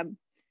 3 a.m.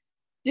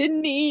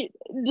 Didn't eat,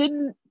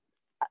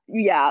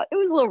 yeah, it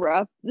was a little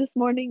rough this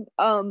morning.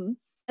 And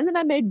then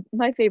I made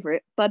my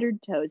favorite buttered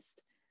toast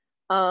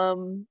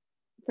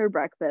for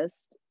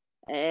breakfast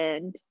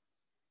and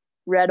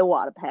read a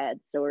Wattpad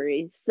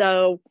story.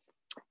 So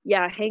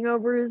yeah,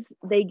 hangovers,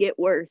 they get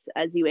worse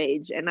as you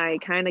age, and I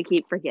kind of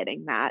keep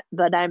forgetting that,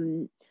 but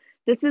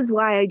this is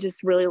why I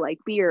just really like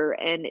beer,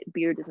 and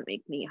beer doesn't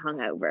make me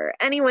hungover.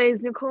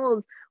 Anyways,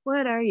 Nicole's,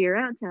 what are your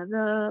outs of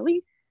the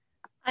week?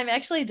 I'm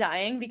actually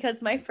dying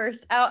because my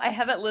first out, I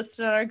have it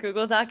listed on our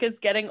Google Doc as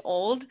getting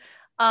old,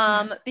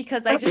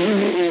 because I just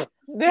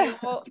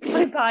feel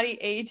my body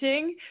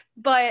aging.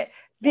 But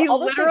the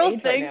literal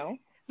thing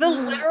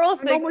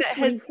that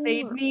has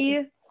made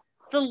me,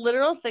 the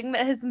literal thing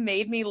that has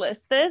made me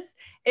list this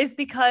is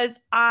because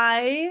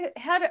I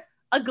had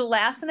a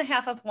glass and a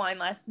half of wine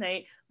last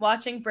night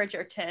watching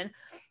Bridgerton,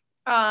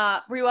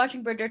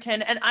 rewatching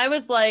Bridgerton, and I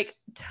was like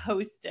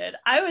toasted.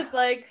 I was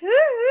like,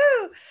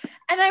 hoo-hoo.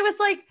 And I was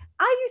like,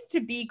 I used to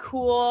be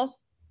cool.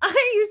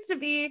 I used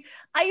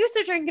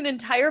to drink an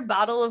entire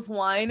bottle of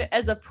wine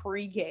as a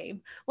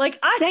pregame.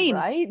 Like Same.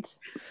 Right?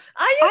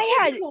 I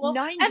had cool.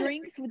 9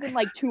 drinks within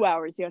like 2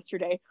 hours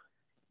yesterday.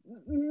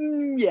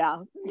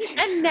 Yeah.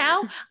 And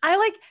now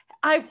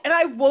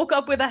I woke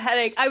up with a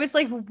headache. I was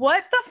like,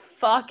 what the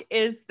fuck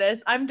is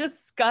this? I'm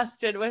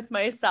disgusted with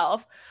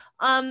myself.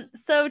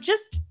 So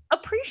just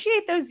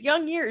appreciate those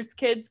young years,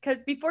 kids,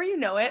 because before you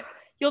know it,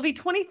 you'll be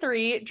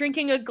 23,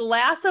 drinking a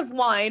glass of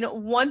wine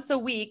once a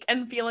week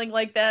and feeling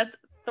like that's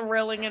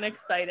thrilling and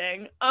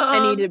exciting. I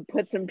need to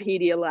put some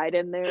Pedialyte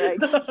in there.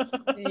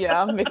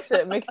 Yeah, mix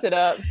it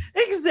up.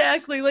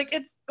 Exactly. Like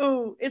it's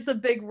a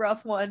big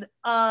rough one.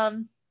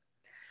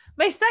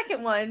 My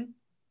second one,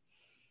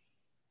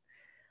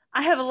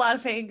 I have a lot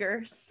of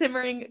anger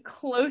simmering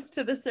close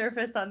to the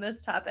surface on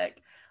this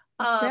topic.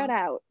 Spread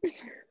out.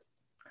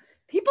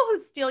 People who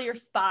steal your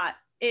spot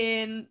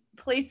in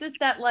places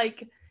that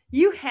like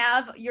you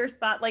have your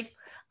spot. Like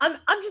I'm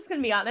just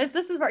gonna be honest.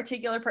 This is a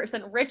particular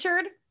person,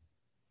 Richard.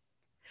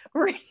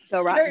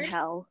 Go rot in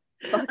hell.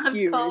 Fuck I'm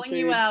you, calling Richard.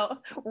 you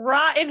out.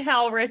 Rot in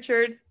hell,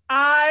 Richard.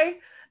 I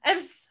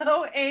am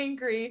so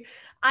angry.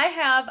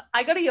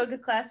 I go to yoga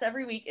class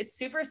every week. It's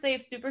super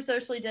safe, super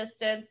socially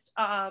distanced.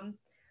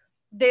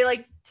 They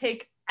like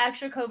take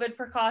extra COVID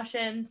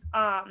precautions.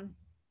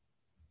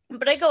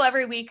 But I go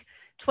every week,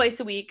 twice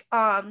a week.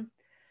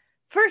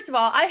 First of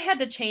all, I had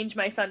to change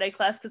my Sunday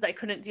class because I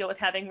couldn't deal with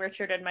having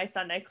Richard in my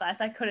Sunday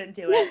class. I couldn't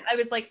do it. I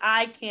was like,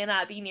 I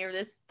cannot be near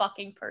this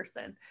fucking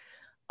person.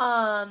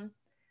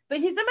 But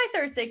he's in my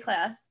Thursday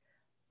class.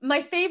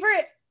 My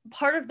favorite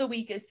part of the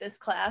week is this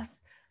class,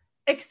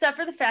 except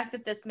for the fact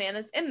that this man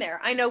is in there.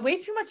 I know way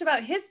too much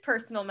about his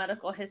personal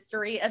medical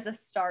history as a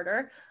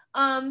starter.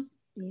 And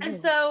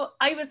so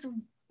I was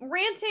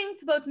ranting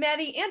to both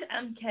Maddie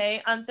and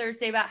MK on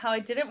Thursday about how I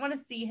didn't want to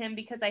see him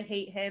because I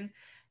hate him.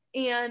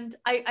 And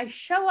I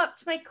show up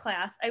to my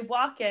class, I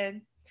walk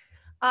in,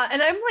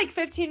 and I'm like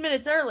 15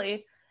 minutes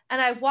early,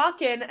 and I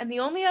walk in, and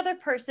the only other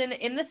person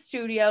in the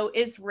studio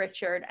is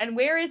Richard. And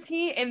where is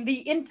he? And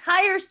the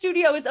entire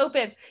studio is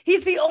open.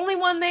 He's the only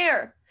one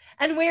there.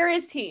 And where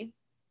is he?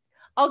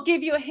 I'll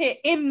give you a hint.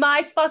 In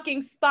my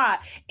fucking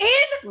spot.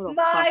 In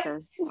my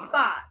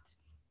spot.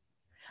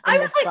 I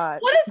was like,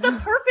 what is the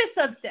purpose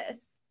of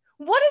this?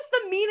 What is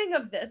the meaning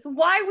of this?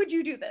 Why would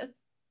you do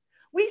this?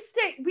 We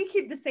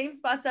keep the same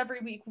spots every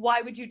week. Why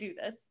would you do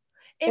this?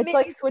 It's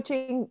like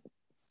switching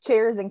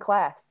chairs in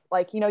class.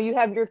 Like, you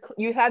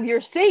have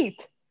your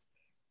seat.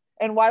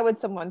 And why would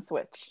someone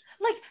switch?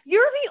 Like,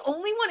 you're the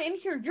only one in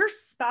here. Your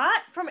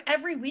spot from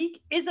every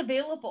week is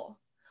available.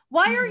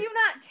 Why are you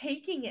not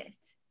taking it?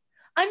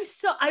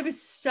 I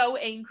was so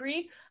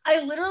angry.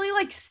 I literally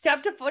like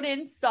stepped a foot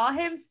in, saw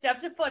him,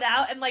 stepped a foot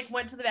out, and like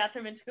went to the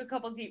bathroom and took a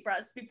couple deep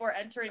breaths before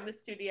entering the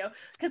studio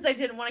because I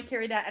didn't want to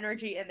carry that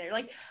energy in there.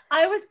 Like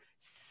I was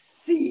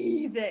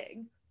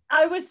seething.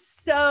 I was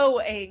so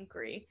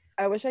angry.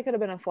 I wish I could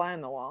have been a fly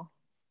on the wall.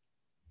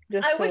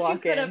 I wish you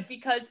could have,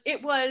 because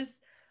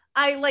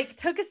I like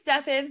took a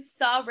step in,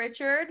 saw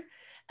Richard,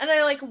 and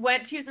I like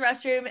went to use the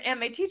restroom, and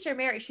my teacher,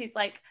 Mary, she's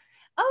like,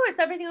 oh, is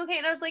everything okay?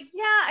 And I was like,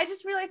 yeah, I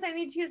just realized I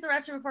need to use the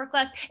restroom before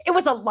class. It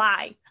was a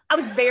lie. I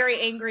was very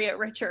angry at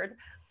Richard.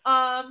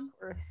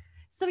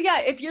 So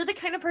yeah, if you're the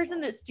kind of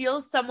person that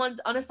steals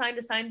someone's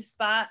assigned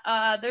spot,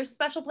 there's a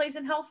special place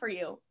in hell for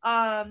you.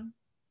 And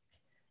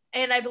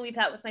I believe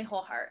that with my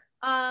whole heart.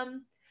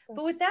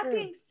 But with that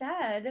being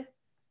said,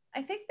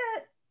 I think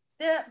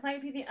that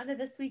might be the end of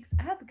this week's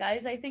app,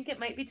 guys. I think it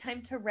might be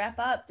time to wrap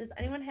up. Does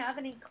anyone have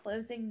any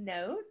closing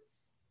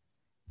notes?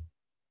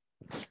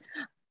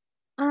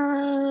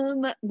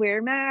 Wear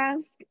a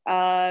mask,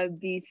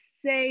 be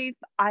safe.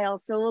 I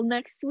also will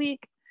next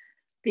week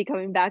be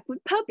coming back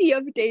with puppy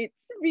updates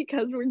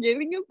because we're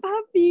getting a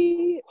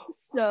puppy.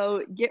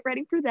 So get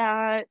ready for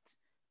that.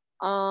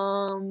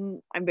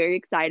 I'm very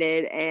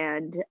excited.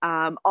 And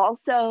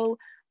also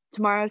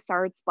tomorrow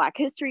starts Black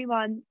History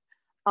Month.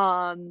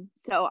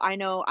 So I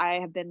know I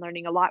have been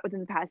learning a lot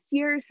within the past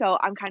year, so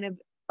I'm kind of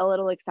a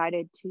little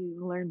excited to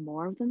learn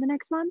more within the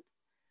next month.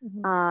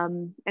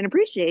 And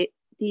appreciate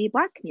the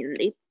Black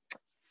community.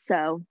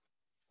 So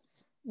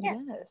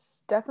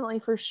yes, definitely,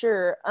 for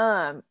sure.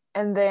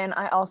 And then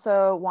I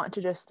also want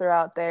to just throw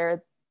out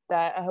there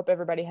that I hope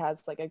everybody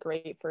has like a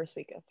great first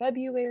week of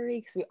February,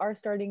 because we are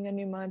starting a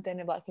new month and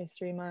a Black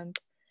History Month,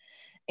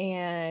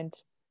 and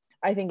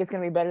I think it's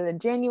gonna be better than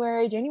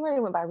January.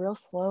 January went by real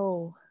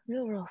slow.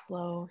 Real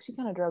slow. She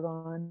kind of drug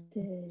on.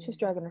 She's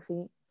dragging her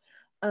feet.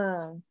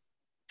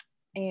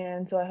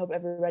 And so I hope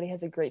everybody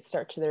has a great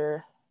start to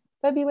their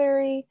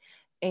February,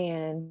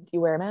 and you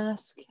wear a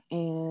mask,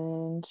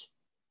 and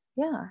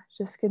yeah,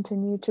 just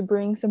continue to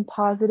bring some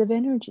positive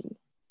energy.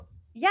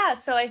 Yeah,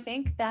 so I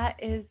think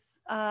that is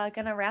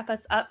going to wrap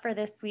us up for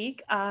this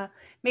week.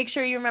 Make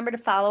sure you remember to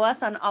follow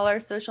us on all our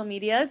social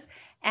medias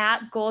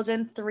at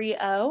Golden30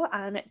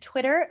 on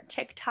Twitter,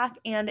 TikTok,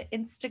 and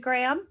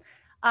Instagram.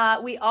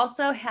 We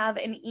also have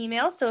an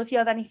email, so if you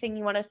have anything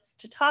you want us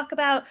to talk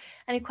about,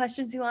 any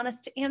questions you want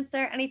us to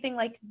answer, anything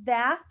like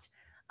that,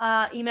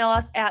 email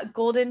us at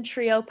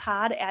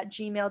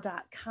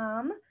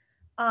goldentriopod@gmail.com.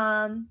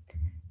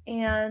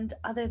 And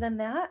other than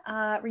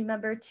that,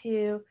 remember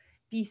to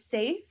be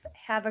safe,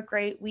 have a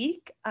great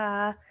week,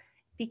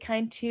 be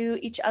kind to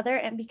each other,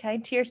 and be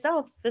kind to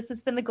yourselves. This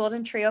has been the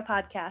Golden Trio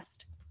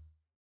Podcast.